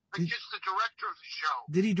 Just the director of the show.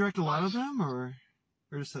 Did he direct a lot of them, or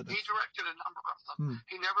just that? He directed a number of them.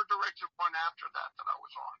 He never directed one after that I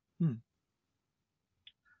was on.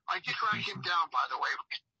 I did track him down, by the way,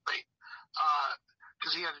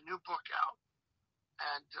 because he had a new book out,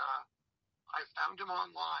 and I found him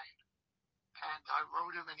online, and I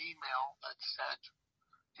wrote him an email that said,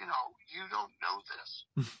 you don't know this,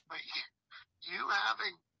 but you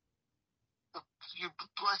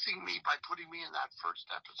blessing me by putting me in that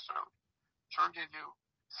first episode turned into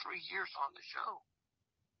 3 years on the show.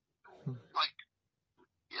 Like,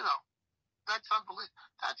 that's unbelievable.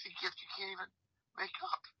 That's a gift you can't even make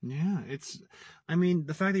up. Yeah,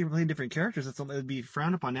 the fact that you're playing different characters, it'd be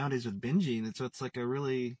frowned upon nowadays with binging. So it's like a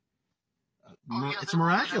really, it's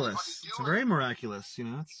miraculous. It's very miraculous,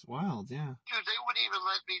 it's wild, yeah. Dude, they wouldn't even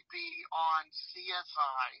let me be on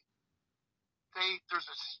CSI.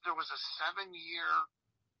 There was a 7-year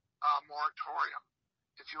moratorium.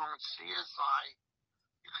 If you were on CSI,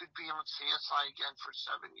 you could be on CSI again for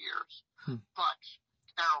 7 years. But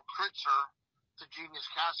Carol Kritzer, the genius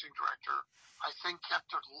casting director, I think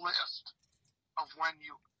kept a list of when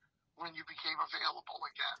you became available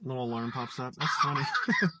again. A little alarm pops up. That's funny.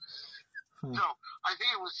 So I think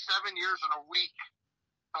it was 7 years and a week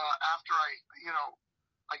after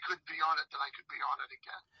I couldn't be on it, then I could be on it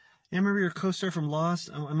again. Yeah, I remember your co-star from Lost.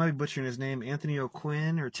 I might be butchering his name, Anthony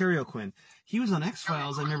O'Quinn or Terry O'Quinn. He was on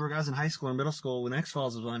X-Files. I remember I was in high school or middle school when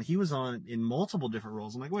X-Files was on. He was on in multiple different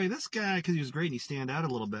roles. I'm like, wait, this guy, because he was great and he stand out a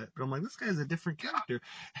little bit. But I'm like, this guy's a different character.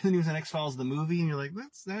 And then he was in X-Files the movie, and you're like,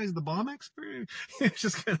 he's the bomb expert. It's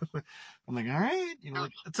just kind of, I'm like, all right,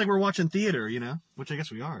 it's like we're watching theater, which I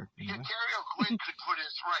guess we are. Yeah, Terry O'Quinn could put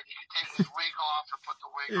his he could take his wig off or put the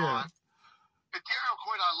wig on. But Terry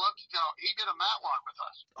O'Quinn, I love to tell, he did a Matlock with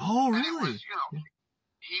us. Oh, really? And it was,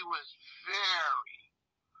 he was very,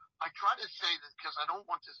 I try to say this because I don't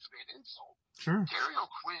want this to be an insult. Sure. Terry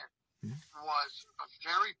O'Quinn was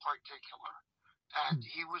very particular, and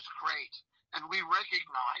he was great. And we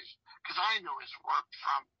recognized, because I knew his work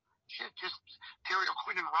from, just Terry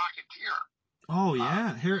O'Quinn and Rocketeer. Oh,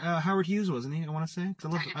 yeah. Howard Hughes, wasn't he, I want to say?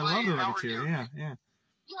 Cause I love the Rocketeer, yeah. Yeah.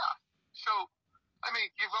 So, I mean,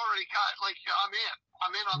 you've already got,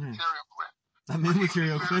 I'm in on the Terry O'Quinn. I'm in with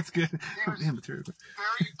Terry O'Quinn, that's good. He was very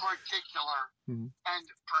particular and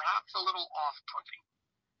perhaps a little off-putting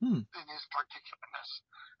in his particularness.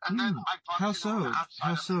 And then I bumped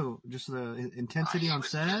How so? Just the intensity on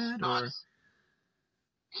set, or?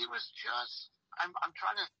 He was just, I'm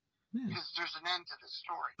trying to, because there's an end to this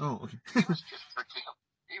story. Oh, okay. He was just particular.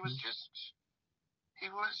 He was, he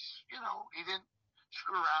didn't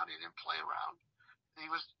screw around, he didn't play around. He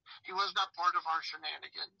was not part of our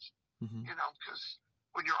shenanigans, because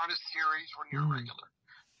when you're on a series, when you're regular,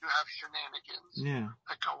 you have shenanigans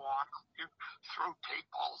that go on. You throw tape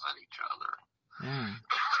balls at each other. Yeah.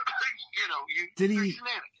 Shenanigans.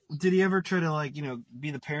 Did he ever try to be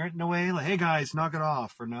the parent in a way, like, hey guys, knock it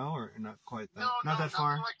off, or no, or not quite that? Not that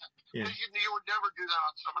far. Like that. Yeah. You would never do that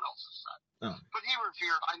on someone else's set. Oh. But he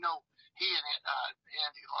revered. I know he and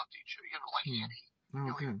Andy loved each other. Like Andy.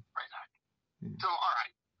 Oh, good. Great actor. So, all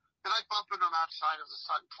right. Then I bump into him outside of the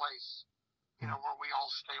Sun Place, where we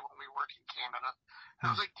all stay when we work in Canada. And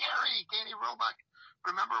I was like, Danny Roebuck,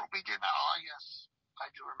 remember what we did? Oh, yes,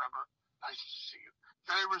 I do remember. Nice to see you.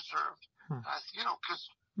 Very reserved. Because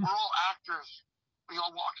we're all actors. We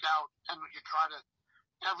all walk out, and you try to,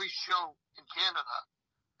 every show in Canada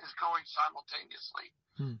is going simultaneously.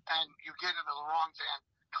 And you get into the wrong van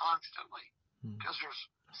constantly, because there's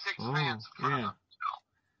 6 vans in front of them.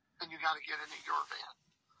 And you got to get into your van.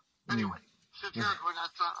 Anyway, so Terry Quinn, I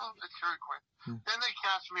thought, that's Terry Quinn. Then they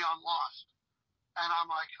cast me on Lost. And I'm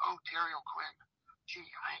like, Terry O'Quinn. Gee,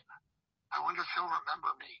 I wonder if he'll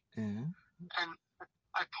remember me. And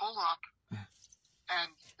I pull up,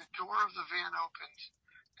 and the door of the van opens,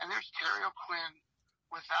 and there's Terry O'Quinn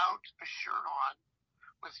without a shirt on,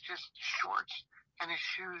 with just shorts and his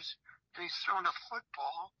shoes, and he's throwing a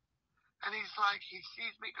football. And he's like, he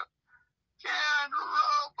sees me go, Dan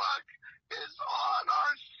Roebuck is on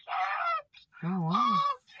our set. Oh, wow.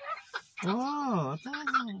 I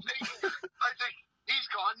think he's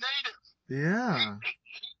gone native. Yeah.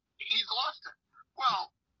 He's lost it.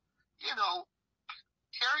 Well, you know,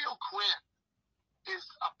 Terry O'Quinn is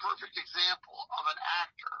a perfect example of an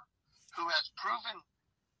actor who has proven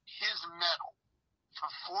his mettle for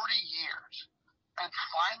 40 years and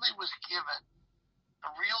finally was given a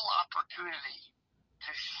real opportunity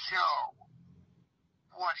to show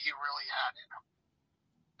what he really had in him.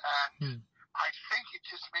 And I think it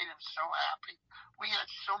just made him so happy. We had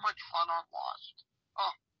so much fun on Lost.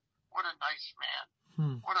 Oh, what a nice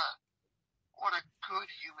man. What a good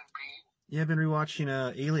human being. Yeah, I've been rewatching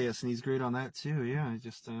Alias, and he's great on that too. Yeah,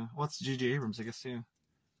 just it's J.J. Abrams, I guess. Yeah,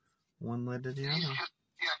 one led to the other. Yeah.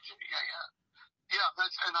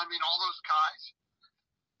 And I mean, all those guys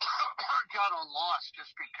got on Lost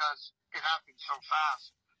just because it happened so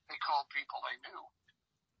fast. They called people they knew.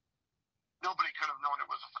 Nobody could have known it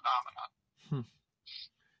was a phenomenon.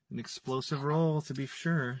 An explosive role, to be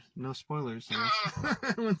sure. No spoilers.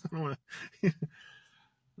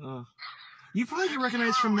 You probably get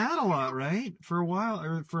recognized from that a lot, right? For a while,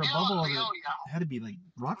 or for a bubble, it had to be like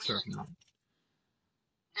Rockstar from that.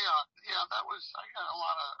 Yeah, that was. I got a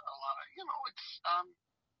lot of. You know, it's.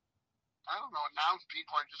 I don't know. Now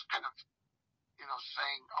people are just kind of,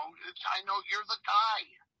 saying, "Oh, I know you're the guy."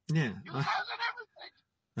 Yeah. You has it everything.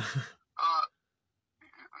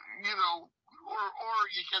 Or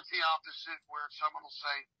you get the opposite where someone will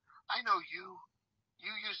say, "I know you. You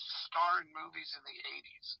used to star in movies in the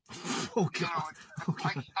 80s. Oh, God.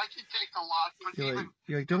 I can take a lot, but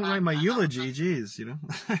you're like, don't write my eulogy, jeez,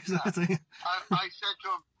 I said to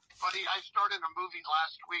him, buddy, I started a movie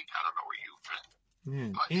last week. I don't know where you've been. Yeah,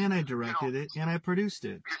 but, and I directed it, and I produced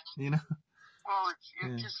it, Well, it's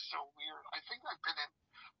just so weird. I think I've been in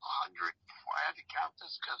 100, I had to count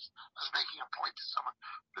this because I was making a point to someone,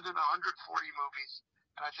 been in 140 movies,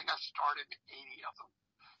 and I think I've starred in 80 of them.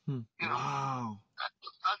 Wow.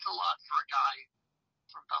 That's a lot for a guy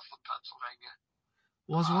from Bethlehem, Pennsylvania.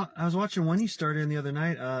 Well, I was watching one you started in the other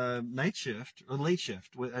night, Night Shift, or Late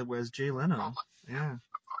Shift, was Jay Leno. Yeah.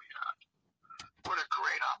 Oh, yeah. What a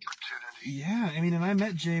great opportunity. Yeah, I mean, and I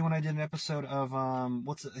met Jay when I did an episode of, I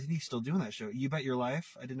think he's still doing that show, You Bet Your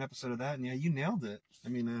Life. I did an episode of that, and yeah, you nailed it. I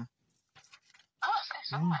mean, thanks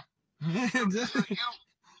so much. Exactly.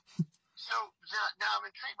 So now I'm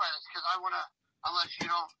intrigued by this because I want to, unless you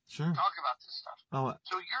don't talk about this stuff. Oh,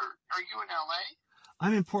 so are you in LA?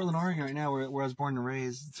 I'm in Portland, Oregon right now, where I was born and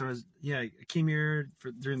raised. So I came here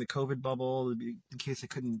during the COVID bubble in case I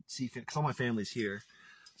couldn't see, because all my family's here.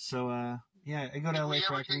 So I go to LA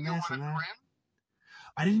for acting this and that.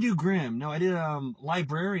 I didn't do Grimm. No, I did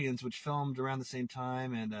Librarians, which filmed around the same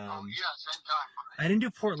time, and same time. I didn't do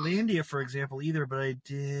Portlandia, for example, either. But I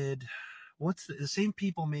did. What's the same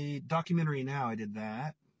people made Documentary Now? I did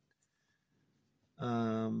that.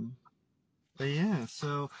 But yeah,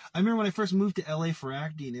 so I remember when I first moved to LA for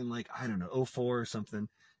acting in 2004 or something.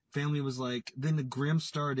 Family was like, then the Grimm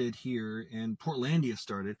started here and Portlandia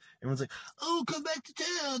started. Everyone's like, oh, come back to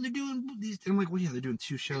town. They're doing these. And I'm like, well, yeah, they're doing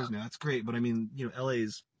 2 shows now. It's great. But I mean,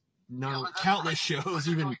 LA's countless shows,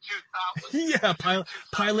 even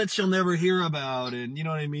pilots you'll never hear about, and you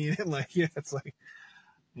know what I mean. And it's like.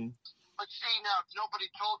 Yeah. But see, now if nobody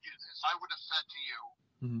told you this, I would have said to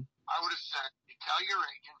you, I would have said, you tell your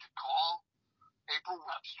agent to call April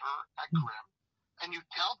Webster at Grimm, and you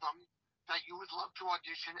tell them that you would love to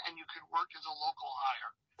audition and you could work as a local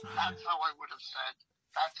hire. That's how I would have said.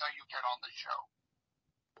 That's how you get on the show.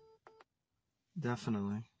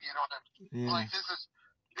 Definitely. You know what I mean? Yeah. Like this is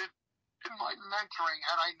in my mentoring.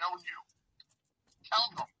 Had I known you, tell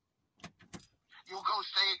them you'll go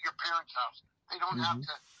stay at your parents' house. They don't have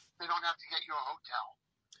to. They don't have to get you a hotel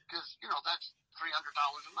because that's $300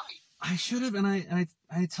 a night. I should have, and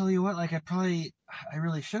I tell you what, I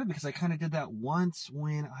really should have, because I kind of did that once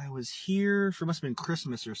when I was here for, must have been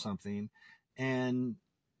Christmas or something,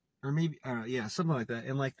 or maybe something like that,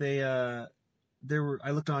 and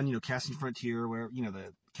I looked on Casting Frontier, where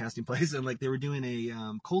the casting place, and they were doing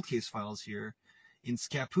a Cold Case Files here in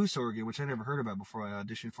Scappoose, Oregon, which I never heard about before I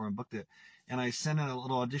auditioned for and booked it. And I sent out a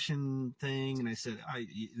little audition thing, and I said,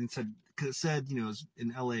 because it said, it was in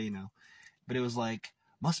LA, but it was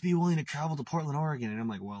must be willing to travel to Portland, Oregon. And I'm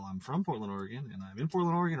like, well, I'm from Portland, Oregon, and I'm in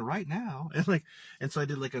Portland, Oregon right now. And so I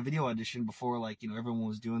did a video audition before, everyone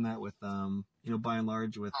was doing that with, by and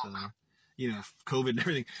large with, COVID and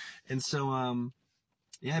everything. And so,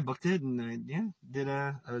 I booked it, and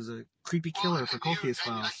I was a creepy killer for Cold Case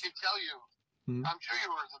Files. I can tell you, I'm sure you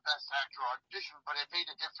were the best actor audition, but it made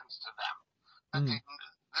a difference to them. That they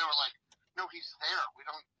were like, no, he's there. We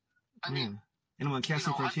don't. I mean. And I'm on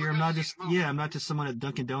Casting Frontier. I'm not just someone at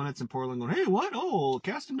Dunkin' Donuts in Portland going, hey, what? Oh,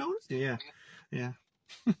 casting donuts? Yeah.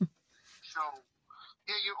 So,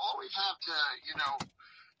 yeah, you always have to,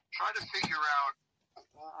 try to figure out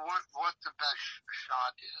what the best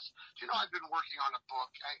shot is. I've been working on a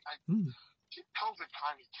book. COVID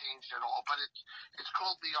kind of changed it all, but it's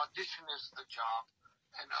called The Audition is the Job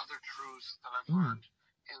and Other Truths that I've learned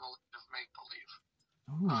in the Land of Make-Believe.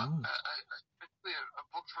 Especially a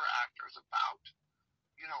book for actors about,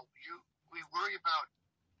 we worry about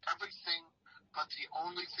everything, but the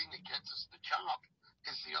only thing that gets us the job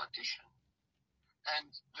is the audition.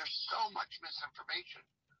 And there's so much misinformation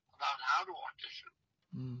about how to audition.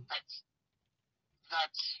 That's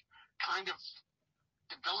kind of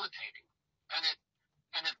debilitating, and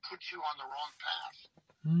it puts you on the wrong path.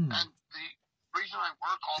 And the reason I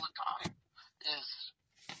work all the time is,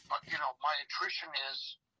 my attrition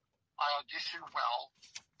is I audition well,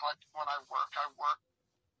 but when I work 150%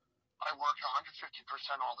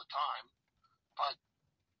 all the time. But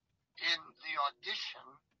in the audition,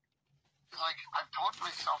 like, I've taught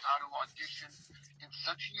myself how to audition in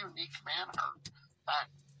such a unique manner that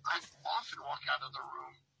I often walk out of the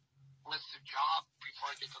room with the job before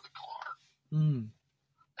I get to the car. And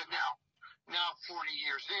now 40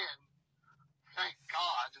 years in, thank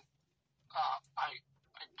God, I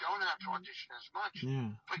don't have to audition as much.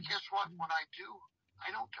 Yeah. But guess what? When I do, I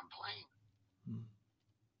don't complain.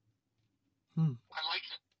 I like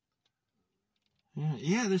it.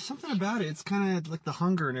 Yeah, there's something about it. It's kind of like the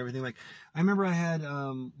hunger and everything. Like, I remember I had,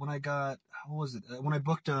 when I got, when I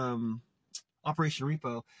booked, Operation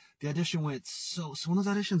Repo, the audition went so when those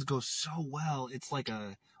auditions go so well, it's like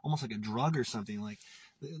almost like a drug or something. Like,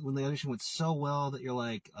 when the audition went so well that you're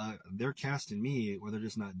like, they're casting me, or they're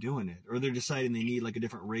just not doing it, or they're deciding they need like a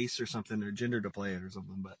different race or something, or gender to play it or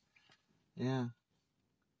something. But yeah.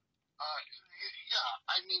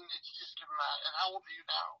 I mean, it's just a matter. And how old are you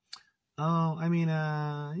now? Oh, I mean,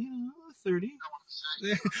 30.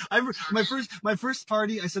 My first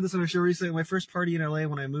party, I said this on a show recently, my first party in LA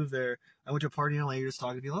when I moved there, I went to a party in LA, you're just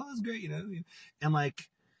talking to people, oh, that's great, and like,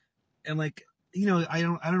 I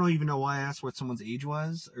don't even know why I asked what someone's age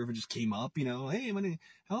was, or if it just came up, hey, how old are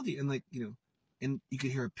you? And like, and you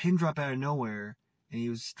could hear a pin drop out of nowhere, and he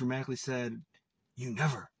was dramatically said, you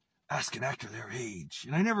never ask an actor their age.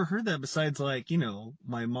 And I never heard that besides, like,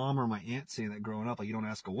 my mom or my aunt saying that growing up, like, you don't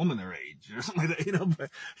ask a woman their age or something like that, but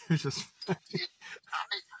it's just... Can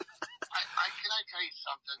I tell you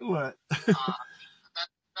something? What?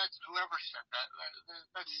 That's whoever said that.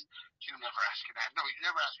 That's you never ask an actor. No, you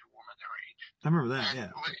never ask a woman their age. I remember that,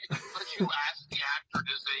 yeah. Unless you ask the actor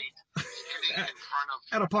his age sitting in front of...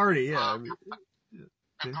 At a party, yeah. A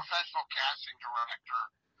professional casting director.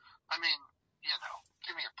 I mean,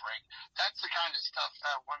 give me a break. That's the kind of stuff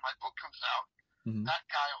that when my book comes out, that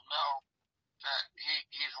guy will know that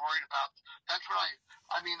he's worried about. That's what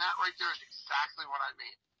I mean, that right there is exactly what I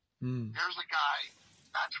mean. There's a guy,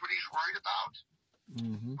 that's what he's worried about,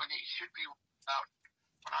 when he should be worried about,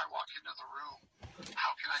 when I walk into the room,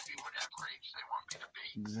 how can I be whatever age they want me to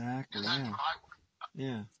be? Exactly, that's what I worry about.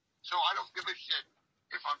 Yeah. So I don't give a shit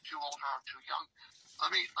if I'm too old or I'm too young.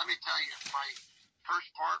 Let me tell you, my first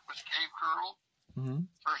part was Cave Girl.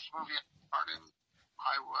 First movie I started,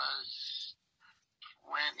 I was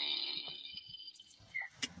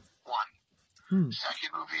 21.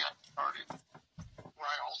 Second movie I started,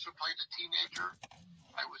 where I also played a teenager,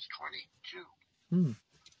 I was 22.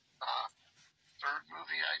 Third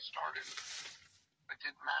movie I started, it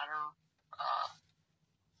didn't matter,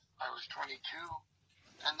 I was 22.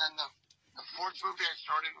 And then the fourth movie I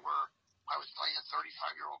started, where I was playing a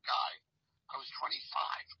 35-year-old guy, I was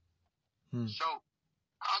 25. So,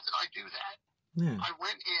 how did I do that? Yeah. I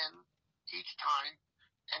went in each time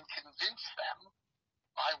and convinced them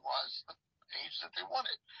I was the age that they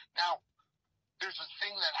wanted. Now, there's a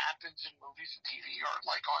thing that happens in movies and TV, or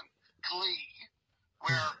like on Glee,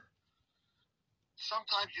 where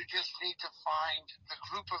sometimes you just need to find the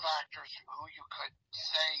group of actors who you could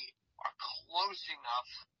say are close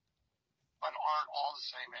enough, but aren't all the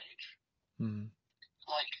same age.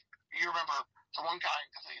 Like, you remember the one guy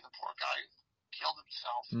in Glee, the poor guy, killed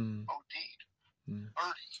himself, OD'd,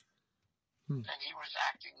 Birdie. And he was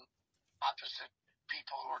acting opposite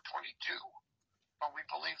people who were 22. But we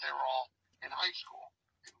believe they were all in high school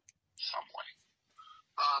in some way.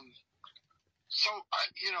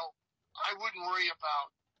 I wouldn't worry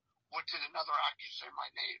about what did another actor say my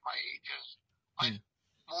age is. I'd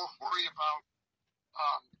more worry about,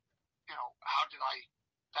 how did I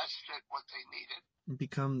best fit what they needed.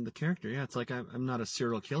 Become the character, yeah. It's like I'm not a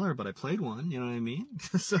serial killer, but I played one, you know what I mean?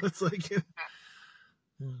 So it's like... like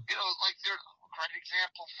there's a great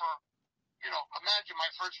example for, imagine my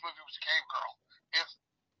first movie was Cave Girl. If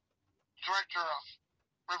director of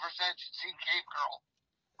River's Edge and seen Cave Girl,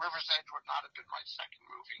 River's Edge would not have been my second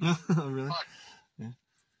movie. Really? But Yeah.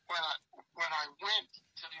 when I went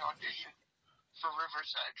to the audition for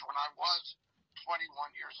River's Edge, when I was 21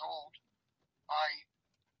 years old, I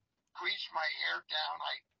greased my hair down.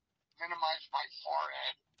 I minimized my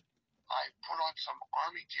forehead. I put on some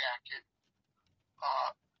army jacket.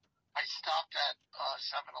 I stopped at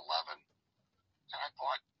 7-Eleven and I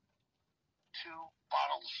bought 2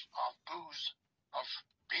 bottles of booze, of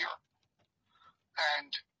beer.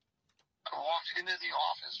 And I walked into the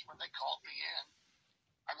office when they called me in.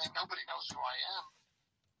 I mean, nobody knows who I am.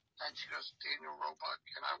 And she goes, Daniel Roebuck.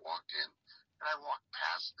 And I walked in and I walked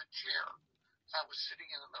past the chair that was sitting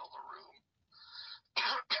in the middle of the room.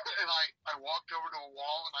 And I walked over to a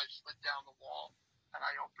wall and I slid down the wall and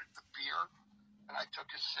I opened the beer and I took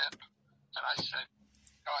a sip and I said,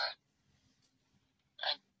 go ahead.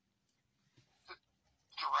 And the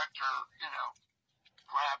director,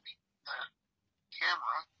 grabbed the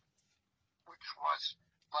camera, which was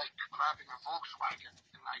like grabbing a Volkswagen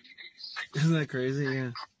in 1986. Isn't that crazy?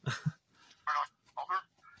 Yeah.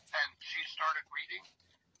 And she started reading,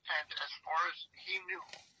 and as far as he knew,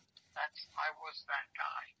 I was that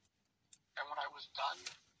guy. And when I was done,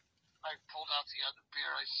 I pulled out the other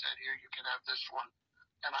beer. I said, here, you can have this one.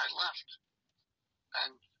 And I left.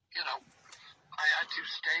 And, I had to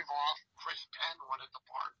stave off. Chris Penn wanted the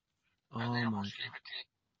part. And they almost gave it to him.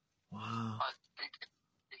 Wow. But they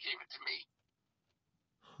gave it to me.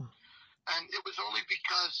 Huh. And it was only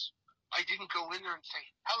because I didn't go in there and say,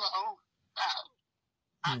 hello,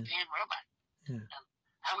 I'm Dan Roebuck. Yeah.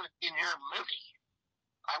 I'm going to be in your movie.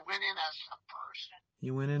 I went in as a person.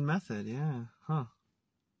 You went in method, yeah. Huh.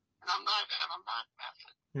 And I'm not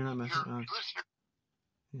method. You're not method. Your listeners,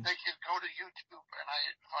 they can go to YouTube, and I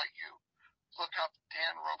invite you, look up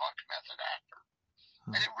Dan Roebuck method actor.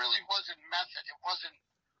 Huh. And it really wasn't method. It wasn't,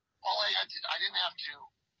 I didn't have to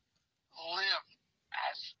live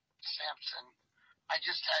as Samson. I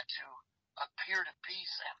just had to appear to be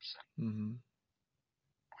Samson. Mm-hmm.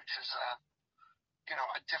 Which is a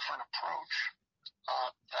different approach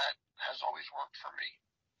that has always worked for me.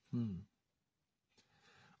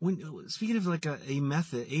 When speaking of like a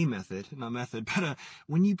method, not method, but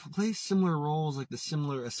when you play similar roles, like a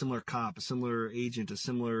similar cop, a similar agent, a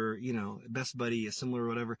similar best buddy, a similar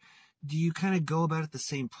whatever, do you kind of go about it the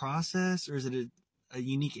same process, or is it a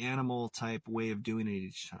unique animal type way of doing it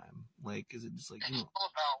each time? Like, is it just like it's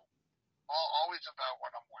always about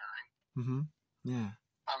what I'm wearing. Mm-hmm. Yeah.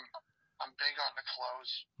 I'm big on the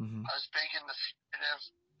clothes. Mm-hmm. I was big in The Fugitive.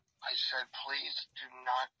 I said, please do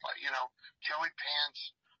not, Joey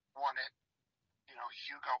Pants wanted,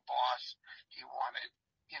 Hugo Boss. He wanted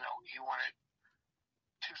 $2,000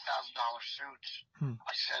 suits.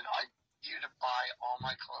 I said, I need you to buy all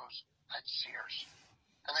my clothes at Sears.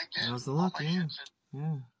 And they did. That was the look, yeah.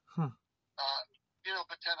 Yeah. Huh.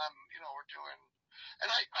 But then we're doing,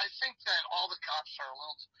 and I think that all the cops are a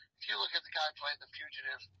little, if you look at the guy playing The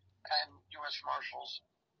Fugitive and U.S. Marshals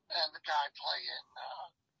and the guy playing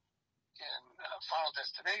in Final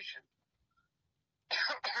Destination,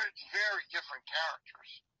 it's very different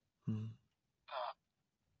characters.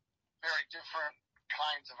 Very different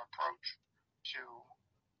kinds of approach to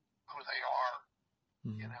who they are,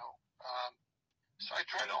 so I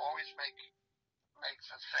try to always make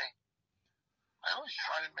the thing. I always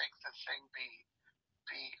try to make the thing be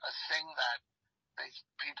a thing that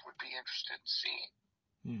people would be interested in seeing.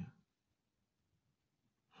 Yeah.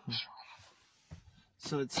 Huh.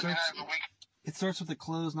 So it starts with the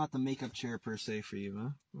clothes, not the makeup chair per se for you,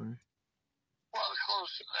 huh? Or... Well, the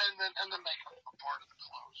clothes and the makeup are part of the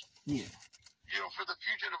clothes. Yeah. For the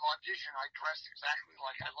Fugitive audition, I dressed exactly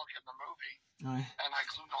like I look in the movie, and I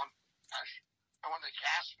glued on mustache. And when they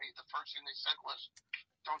cast me, the first thing they said was,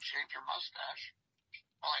 "Don't shave your mustache."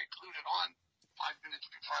 Well, I glued it on 5 minutes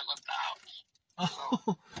before I left the house. Oh.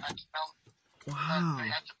 So that's wow. They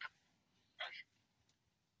had to put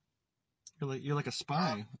You're like a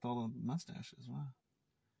spy with all the mustaches. Wow.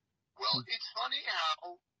 Well, it's funny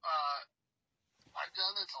how I've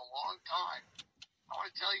done this a long time. I want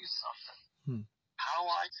to tell you something. How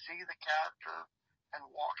I see the character and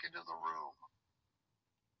walk into the room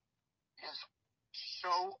is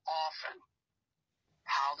so often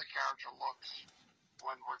how the character looks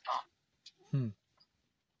when we're done.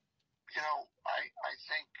 I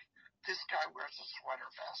think this guy wears a sweater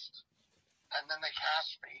vest. And then they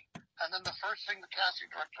cast me. And then the first thing the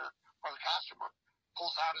casting director or the costumer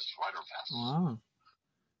pulls out his sweater vest. Wow.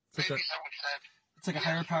 Maybe someone said... It's like a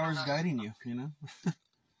higher power is guiding you,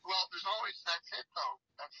 Well, there's always... That's it, though.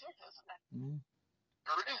 That's it, isn't it?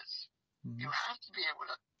 There is. You have to be able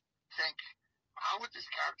to think, how would this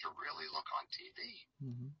character really look on TV?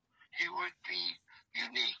 Mm-hmm. He would be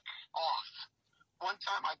unique, off. One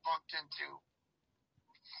time I bumped into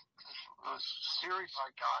a series I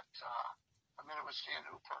got, it was Stan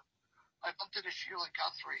Hooper. I bumped into Sheila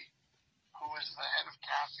Guthrie, who was the head of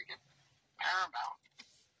casting at Paramount.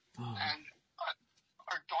 Oh. And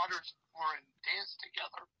our daughters were in dance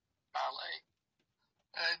together, ballet.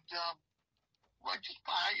 And, well, just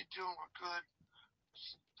how you doing? We're good.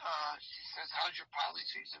 She says, how's your pilot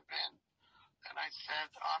season been? And I said,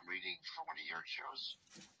 I'm reading for one of your shows.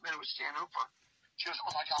 It was Stan Hooper. She goes,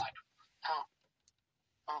 oh my God, for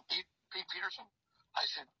Pete Peterson? I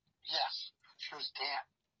said, yes. She goes, Dan,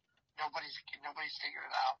 nobody's figured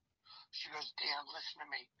it out. She goes, Dan, listen to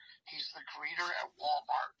me. He's the greeter at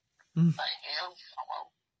Walmart. A hail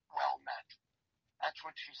fellow, well met. That's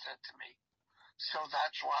what she said to me. So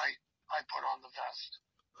that's why I put on the vest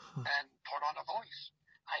and put on a voice.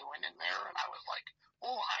 I went in there and I was like,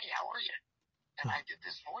 oh, hi, how are you? And I did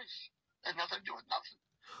this voice. It had nothing to do with nothing.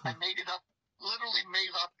 I made it up, literally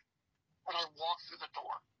made up when I walked through the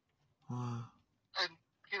door. And,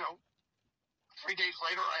 3 days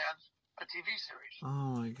later I had a TV series.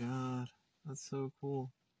 Oh my God. That's so cool.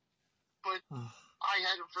 But I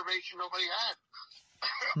had information nobody had.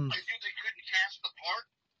 I knew they couldn't cast the part.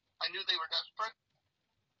 I knew they were desperate.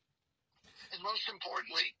 And most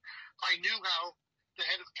importantly, I knew how the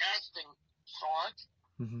head of casting saw it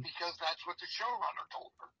because that's what the showrunner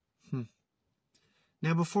told her.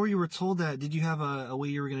 Now, before you were told that, did you have a way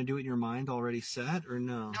you were going to do it in your mind already set, or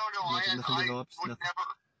no? No, nothing developed? Would Nothing. never.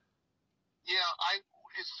 Yeah,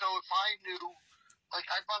 so if I knew, like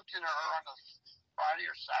I bumped into her on a Friday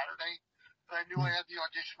or Saturday, but I knew I had the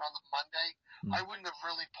audition on the Monday, I wouldn't have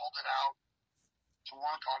really pulled it out to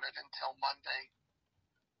work on it until Monday.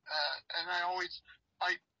 And I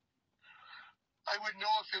would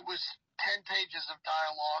know if it was 10 pages of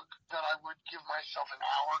dialogue that I would give myself an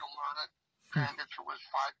hour to learn it. And if it was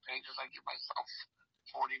 5 pages, I'd give myself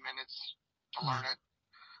 40 minutes to learn it.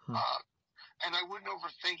 And I wouldn't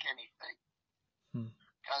overthink anything.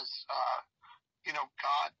 Because,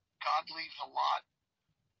 God leaves a lot,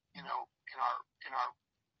 in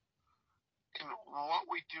what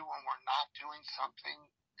we do when we're not doing something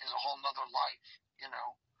is a whole nother life,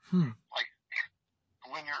 Like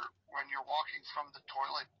when you're walking from the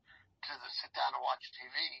toilet to the sit down and watch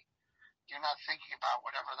TV, you're not thinking about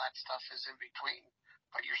whatever that stuff is in between,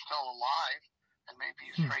 but you're still alive, and maybe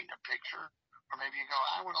you straighten a picture, or maybe you go,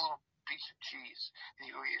 I want a little piece of cheese, and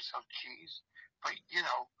you go get yourself cheese. But, you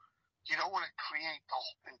don't want to create the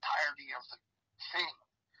whole entirety of the thing,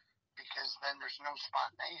 because then there's no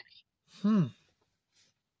spontaneity.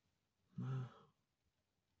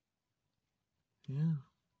 Yeah.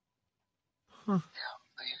 Yeah.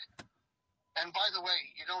 And by the way,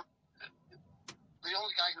 the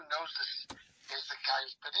only guy who knows this is the guy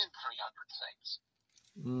who's been in 300 things.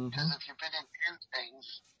 Because if you've been in 10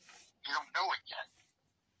 things, you don't know it yet.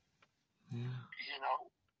 Yeah.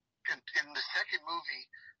 In the second movie,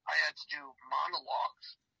 I had to do monologues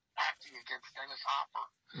acting against Dennis Hopper.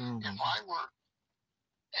 If I were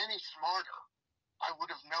any smarter, I would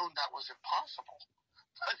have known that was impossible.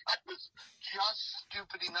 But I was just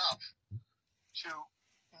stupid enough to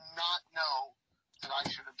not know that I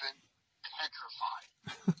should have been petrified.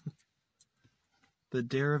 The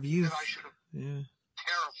dare of youth. That I should have been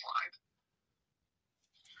terrified.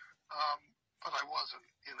 But I wasn't,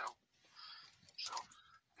 So,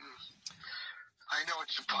 I know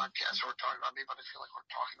it's a podcast, we're talking about me, but I feel like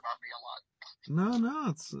we're talking about me a lot. No,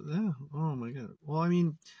 it's, oh my God. Well, I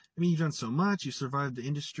mean, you've done so much. You survived the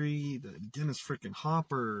industry, the Dennis freaking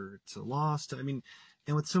Hopper, to Lost. And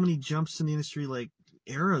with so many jumps in the industry, like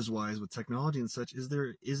eras-wise with technology and such, is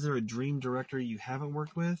there a dream director you haven't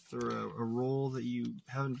worked with, or a role that you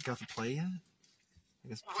haven't got to play yet? I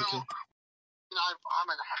guess particularly. Well, I'm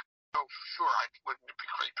in for sure. Wouldn't it be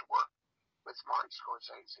great to work with Martin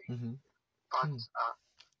Scorsese? But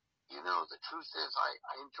the truth is,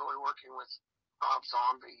 I enjoy working with Rob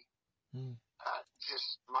Zombie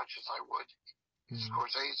just as much as I would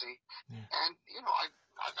Scorsese. Yeah. And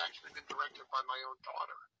I've actually been directed by my own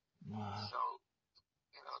daughter. Wow. So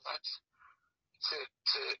that's to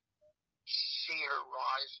see her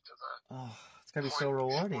rise to the it's gotta be so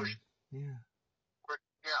rewarding.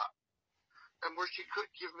 And where she could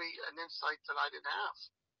give me an insight that I didn't have.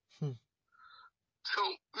 So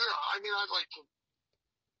I'd like to.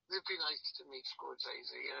 It'd be nice to meet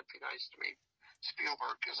Scorsese, and it'd be nice to meet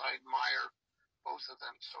Spielberg, because I admire both of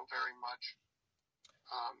them so very much.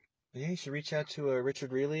 Yeah, you should reach out to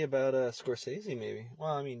Richard Reilly about Scorsese, maybe.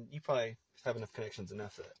 Well, you probably have enough connections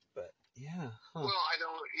enough that, but yeah. Well, I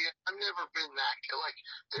don't. Yeah, never been that like.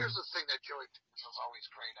 There's the thing that Joey was always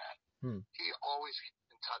great at. He always gets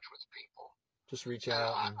in touch with people. Just reach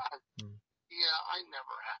out. Yeah, I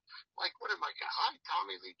never have. Like, what am I? Hi,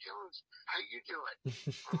 Tommy Lee Jones. How you doing?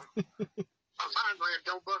 I'm fine,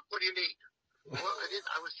 Brandon. What do you need? Well,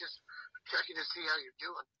 I was just checking to see how you're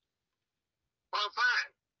doing. Well, I'm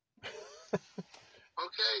fine.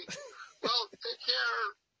 Okay. Well, take care.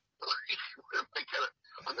 What am I gonna?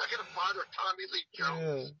 I'm not gonna bother Tommy Lee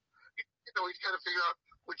Jones. Yeah. He's got to figure out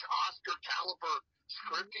which Oscar caliber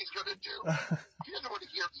script he's gonna do. He doesn't want to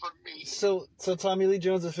hear from me. So Tommy Lee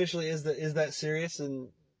Jones officially is that serious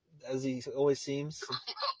and as he always seems?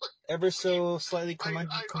 Ever so slightly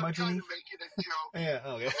curmudgeon-y? I'm trying to make it a joke. Yeah,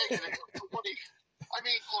 okay. I'm making it funny. I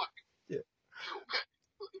mean, look. Yeah.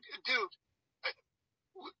 Dude,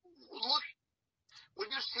 look. When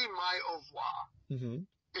you see my oeuvre,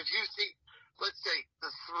 if you see, let's say, the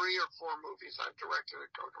 3 or 4 movies I've directed and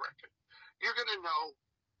co-directed, you're going to know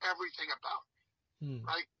everything about me,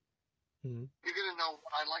 right? You're going to know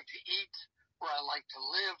what I like to eat, where I like to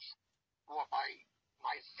live, what my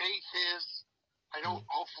faith is.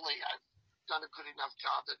 Hopefully I've done a good enough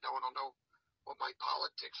job that no one will know what my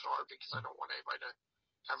politics are, because I don't want anybody to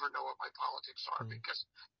ever know what my politics are, because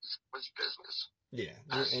this was business. Yeah,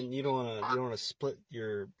 and you don't want to split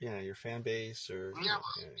your fan base or. No,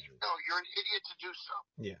 you're an idiot to do so.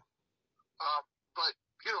 Yeah. But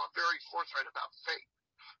I'm very forthright about faith.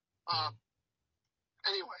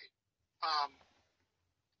 Anyway,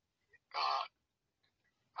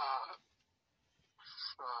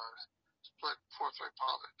 split forthright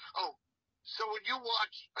politics. Oh, so when you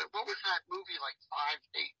watch, what was that movie like 5,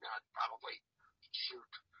 8,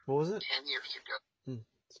 what was it? 10 years ago?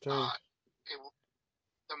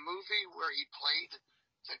 The movie where he played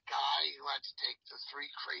the guy who had to take the 3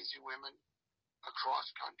 crazy women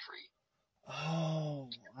across country. Oh,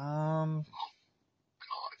 God,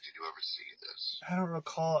 did you ever see this? I don't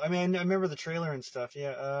recall. I mean, I remember the trailer and stuff.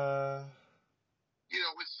 Yeah.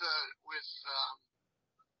 With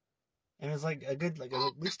and it was like at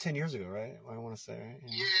least 10 years ago, right? I want to say, right?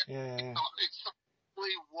 Yeah. It's a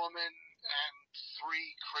lovely woman and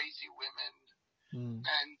 3 crazy women,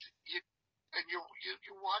 and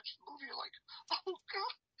you watch the movie, you're like, oh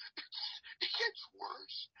God, it gets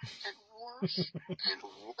worse and worse and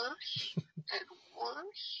worse and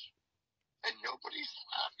worse, and nobody's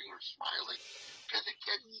laughing or smiling because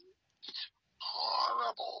it's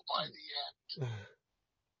horrible by the end.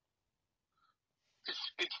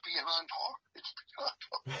 It's beyond horror. It's beyond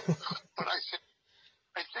horror. But I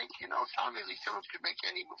think Tommy Lee Jones could make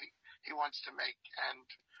any movie he wants to make, and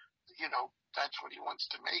that's what he wants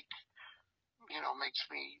to make. Makes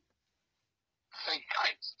me think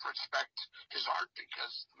I respect his art,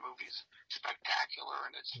 because the movie's spectacular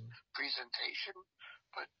in its presentation.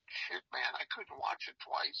 But shit, man, I couldn't watch it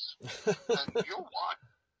twice. And you'll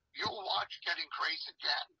watch Getting Grace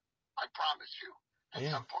again. I promise you. At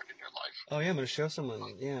some point in your life. Oh yeah, I'm gonna show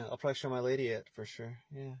someone. Yeah, I'll probably show my lady it for sure.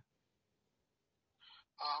 Yeah.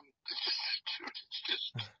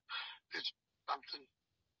 It's something.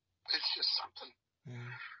 It's just something.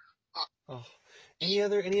 Yeah. Any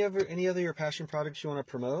other your passion projects you want to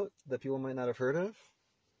promote that people might not have heard of?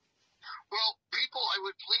 Well, I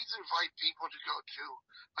would please invite people to go to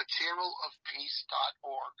a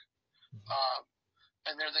channelofpeace.org,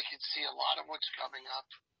 and there they can see a lot of what's coming up.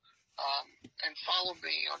 And follow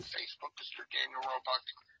me on Facebook, Mr. Daniel Roebuck.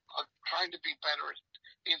 I'm trying to be better at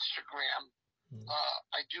Instagram.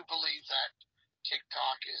 I do believe that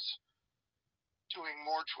TikTok is doing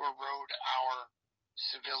more to erode our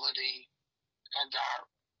civility and our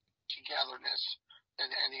togetherness than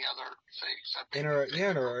any other thing. And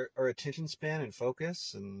our attention span and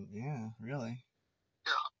focus, and really.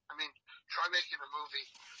 Yeah, I mean, try making a movie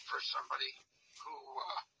for somebody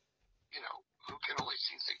who can only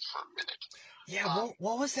see things for a minute. Yeah,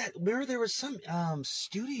 what was that? Where there was some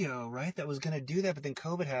studio, right, that was going to do that, but then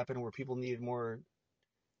COVID happened where people needed more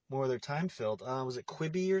of their time filled. Was it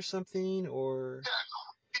Quibi or something? Or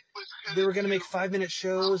they were going to make 5-minute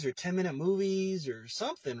shows or 10-minute movies or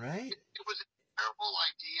something, right? It was a terrible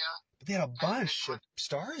idea. But they had a bunch of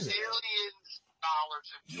stars in it. Millions of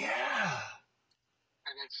dollars in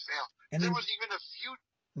and it failed. And there was even a few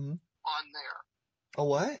on there. A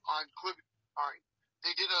what? On Quibi. Sorry.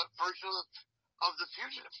 They did a version of The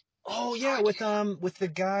Fugitive. Oh yeah, with the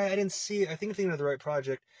guy, I didn't see it. I think I'm thinking of the right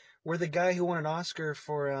project, where the guy who won an Oscar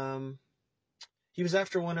for he was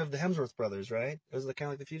after one of the Hemsworth brothers, right? Was it kind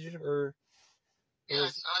of like The Fugitive, or?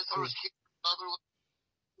 Yes, I thought it was Keith Sutherland.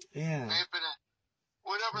 Yeah. May have been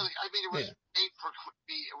whatever. I mean, it was made for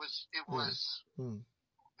Quibi. It was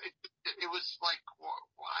like,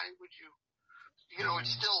 why would you know,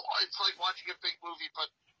 it's like watching a big movie, but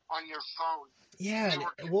on your phone. Yeah,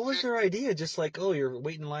 and what was their idea? Just like, oh, you're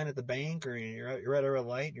waiting in line at the bank, or you're at a red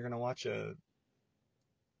light, and you're gonna watch a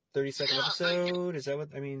 30-second episode? Is that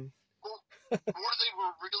what I mean? Where they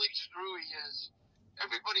were really screwy is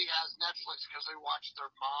everybody has Netflix because they watch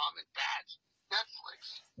their mom and dad's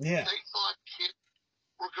Netflix. Yeah. They thought kids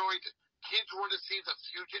want to see The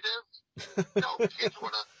Fugitive. No, kids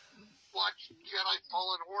want to watch Jedi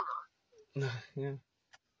Fallen Order. Yeah.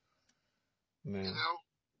 Man. You know?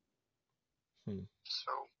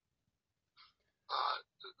 So,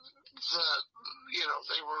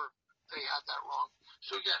 they had that wrong.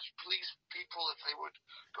 So yes, please, people, if they would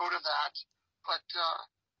go to that. But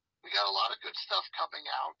we got a lot of good stuff coming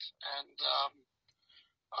out, and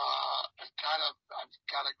I've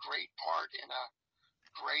got a great part in a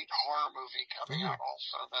great horror movie coming out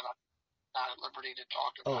also that I'm not at liberty to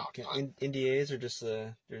talk about. Oh, NDAs are just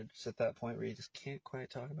they're just at that point where you just can't quite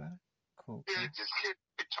talk about it. Cool. Yeah, just can't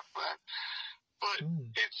talk about it. But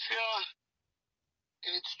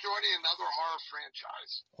it's joining another horror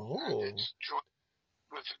franchise. Oh. And it's joining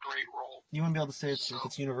with a great role. You wouldn't be able to say if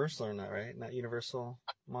it's Universal or not, right? Not Universal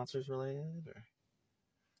Monsters related, or?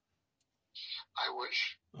 I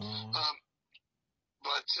wish.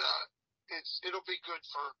 But it'll be good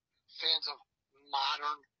for fans of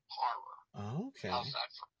modern horror. Oh, okay. How's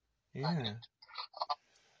that for? Yeah.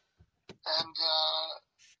 And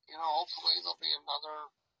hopefully there'll be another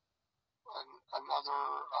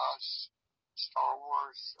Star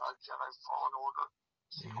Wars Jedi Fallen Order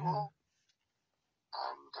sequel.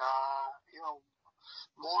 And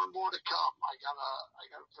more and more to come. I got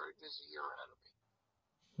a very busy year ahead of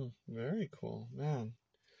me. Very cool, man.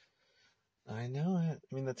 I know it.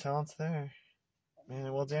 I mean, the talent's there.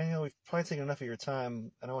 Man, well, Daniel, we've probably taken enough of your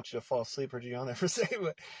time. I don't want you to fall asleep or do you on there for a second,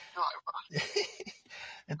 but... No,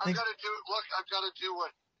 I've got to do what, I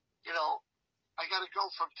got to go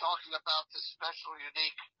from talking about this special,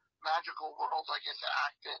 unique, magical world I get to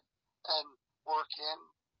act in and work in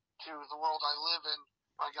to the world I live in.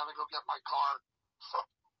 I got to go get my car.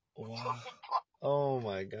 Wow. Oh,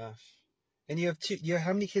 my gosh. And you have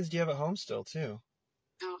how many kids do you have at home still, too?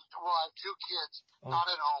 I have 2 kids, not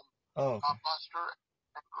at home. Oh, okay. Buster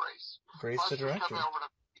and Grace. Grace, the director.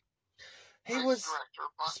 Hey,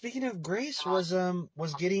 speaking of Grace, was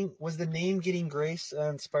the name Getting Grace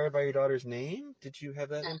inspired by your daughter's name? Did you have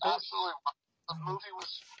that input? Absolutely.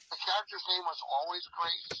 The character's name was always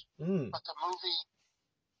Grace, but the movie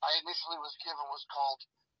I initially was given was called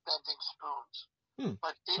Bending Spoons.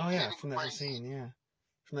 But from that scene,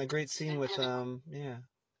 from that great scene with the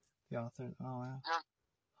author. Oh wow.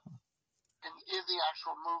 In the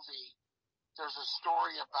actual movie, there's a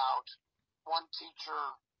story about one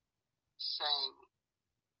teacher saying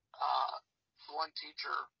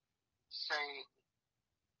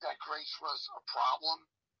that Grace was a problem,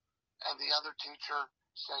 and the other teacher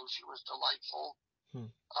saying she was delightful.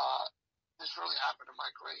 This really happened to my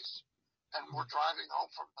Grace, and we're driving home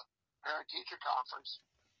from the parent-teacher conference,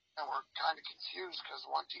 and we're kind of confused because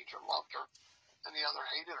one teacher loved her and the other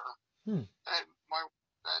hated her. And my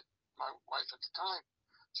wife at the time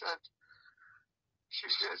said,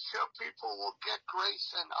 some people will get Grace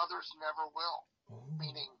and others never will.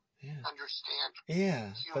 Meaning, understand.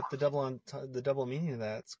 Yeah, humor. But the double meaning of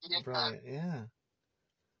that's brilliant. Yeah.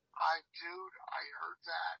 I heard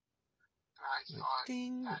that, and I thought,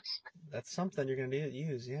 ding. That's something you're gonna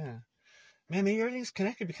use. Yeah. Man, maybe everything's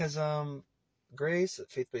connected because Grace,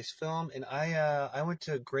 faith-based film, and I went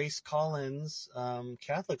to Grace Collins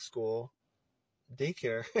Catholic school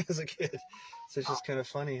daycare as a kid, so it's just kind of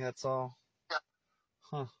funny. That's all.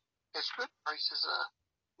 Yeah. It's good. Grace is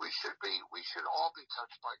we should all be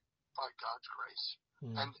touched by God's grace,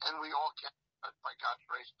 and we all get touched by God's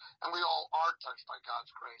grace, and we all are touched by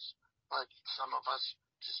God's grace. But some of us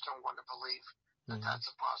just don't want to believe that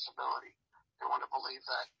that's a possibility. They want to believe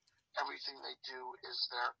that everything they do is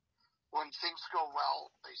there. When things go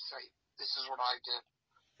well, they say, "This is what I did."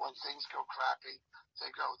 When things go crappy,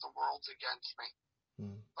 they go, "The world's against me."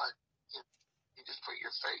 But you just put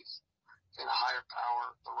your faith in a higher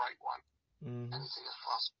power, the right one. Anything is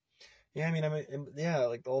possible. Yeah, I mean,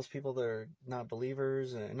 like all those people that are not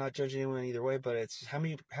believers, and not judging anyone either way, but it's how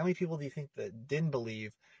many people do you think that didn't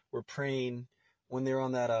believe were praying when they were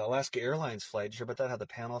on that Alaska Airlines flight? Did you hear about that? How the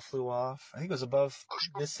panel flew off? I think it was above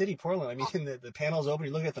this city, Portland. I mean, the panel's open.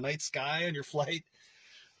 You look at the night sky on your flight.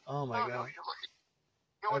 Oh my God!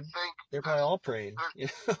 You would think they're probably all praying.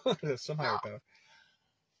 Some higher power.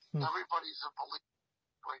 Everybody's a believer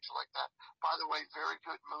like that. By the way, very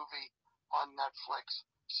good movie on Netflix,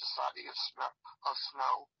 Society of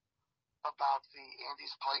Snow, about the movie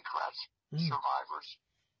Andy's Plane Crash Survivors.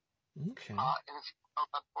 Okay. And if you know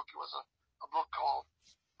that book, it was a book called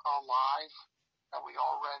Alive that we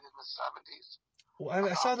all read in the 70s. Well,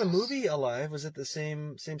 I saw the movie Alive. Was it the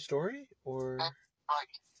same story or? Right,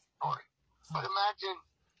 story. But imagine,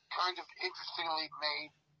 kind of interestingly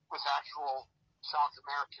made with actual South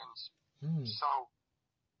Americans. So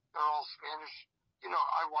they're all Spanish. You know,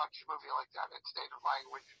 I watch a movie like that. It's native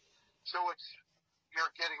language, so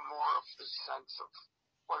you're getting more of the sense of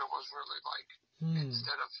what it was really like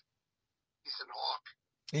instead of Ethan Hawke.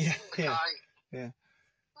 Yeah, the guy. Yeah.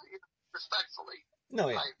 Respectfully.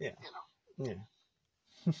 No, yeah, You know. Yeah.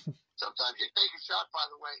 Sometimes you take a shot. By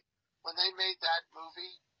the way, when they made that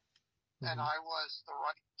movie, and I was the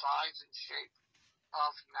right size and shape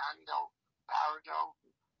of Nando Parado,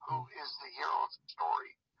 who is the hero of the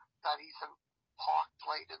story that Ethan Hawke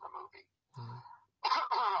played in the movie.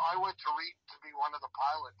 I went to read to be one of the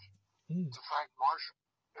pilots to Frank Marshall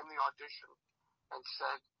in the audition and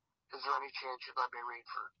said, "Is there any chance you'd let me read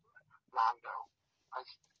for Nando? I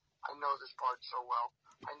know this part so well.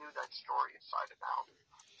 I knew that story inside and out.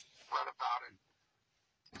 Read about it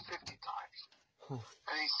 50 times."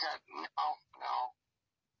 And he said, "No,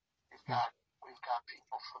 we've got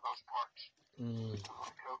people for those parts." Like,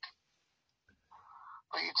 okay.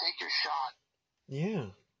 But you take your shot.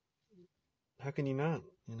 Yeah. How can you not?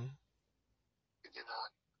 You know. You do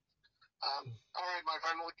not. All right, my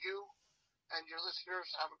friend. Would you and your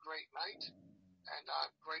listeners have a great night? And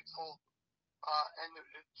I'm grateful. And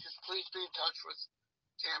just please be in touch with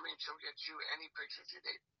Tammy, and she'll get you any pictures you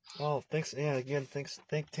need. Oh, thanks. Yeah, again,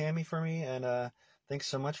 thank Tammy for me, and thanks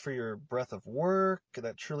so much for your breath of work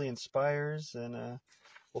that truly inspires, and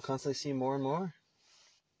we'll constantly see more and more.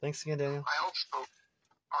 Thanks again, Daniel. I hope so.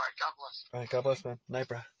 All right, God bless. All right, God bless, man. Night,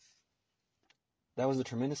 brah. That was the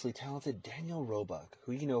tremendously talented Daniel Roebuck,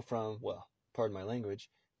 who you know from, well, pardon my language,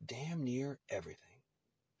 damn near everything.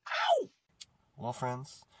 Ow! Well,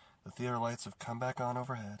 friends, the theater lights have come back on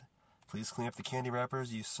overhead. Please clean up the candy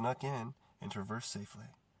wrappers you snuck in and traverse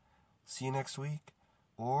safely. See you next week,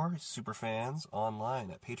 or superfans online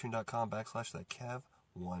at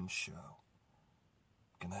patreon.com/thatkev1show.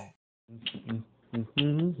 Good night.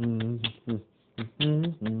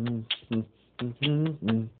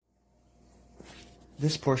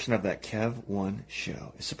 This portion of That Kev 1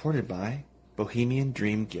 Show is supported by Bohemian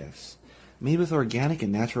Dream Gifts, made with organic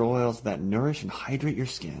and natural oils that nourish and hydrate your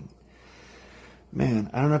skin. Man,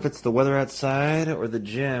 I don't know if it's the weather outside or the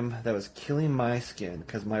gym that was killing my skin,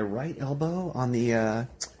 because my right elbow on the,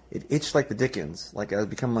 it itched like the Dickens, like I was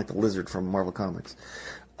becoming like the lizard from Marvel Comics.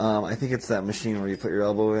 I think it's that machine where you put your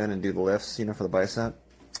elbow in and do the lifts, you know, for the bicep.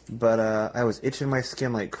 But I was itching my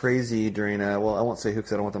skin like crazy during, well, I won't say who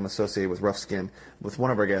because I don't want them associated with rough skin, with one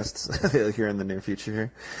of our guests here in the near future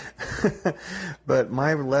here. But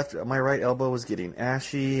my right elbow was getting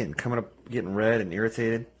ashy and coming up, getting red and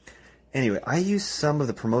irritated. Anyway, I used some of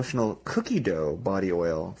the promotional cookie dough body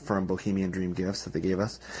oil from Bohemian Dream Gifts that they gave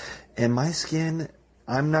us, and my skin,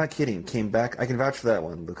 I'm not kidding, came back. I can vouch for that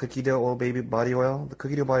one. The cookie dough oil baby body oil, the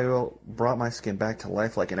cookie dough body oil brought my skin back to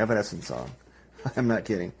life like an Evanescence song. I'm not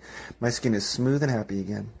kidding. My skin is smooth and happy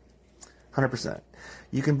again. 100%.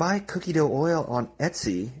 You can buy cookie dough oil on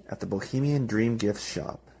Etsy at the Bohemian Dream Gifts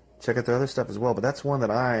shop. Check out their other stuff as well, but that's one that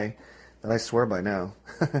I swear by now.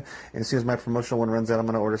 And as soon as my promotional one runs out, I'm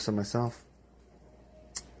going to order some myself.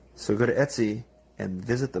 So go to Etsy and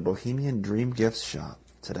visit the Bohemian Dream Gifts shop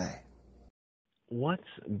today. What's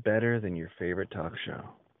better than your favorite talk show?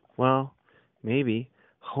 Well, maybe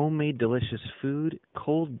homemade delicious food,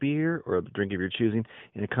 cold beer, or a drink of your choosing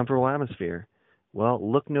in a comfortable atmosphere. Well,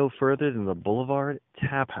 look no further than the Boulevard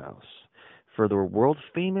Tap House for the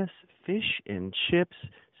world-famous fish and chips,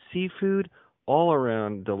 seafood,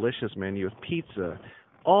 all-around delicious menu of pizza,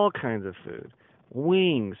 all kinds of food,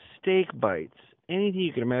 wings, steak bites, anything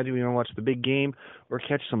you can imagine when you want to watch the big game or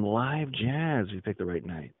catch some live jazz if you pick the right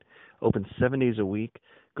night. Open 7 days a week.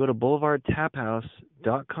 Go to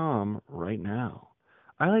boulevardtaphouse.com right now.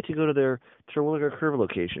 I like to go to their Terwilliger Curve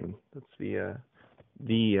location. That's the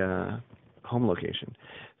home location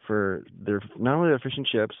for their not only their fish and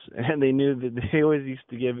chips, and they knew that they always used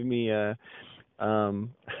to give me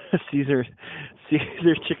Caesar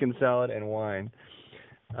chicken salad and wine.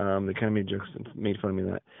 They kind of made jokes and made fun of me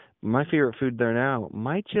of that. My favorite food there now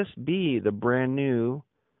might just be the brand new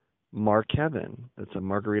Mark Kevin. That's a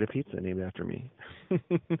margarita pizza named after me.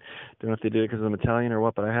 Don't know if they do it because I'm Italian or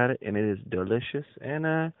what, but I had it, and it is delicious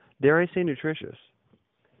and, dare I say, nutritious.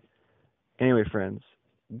 Anyway, friends,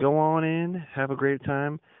 go on in, have a great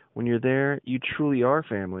time. When you're there, you truly are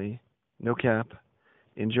family. No cap.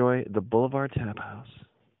 Enjoy the Boulevard Tap House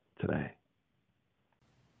today.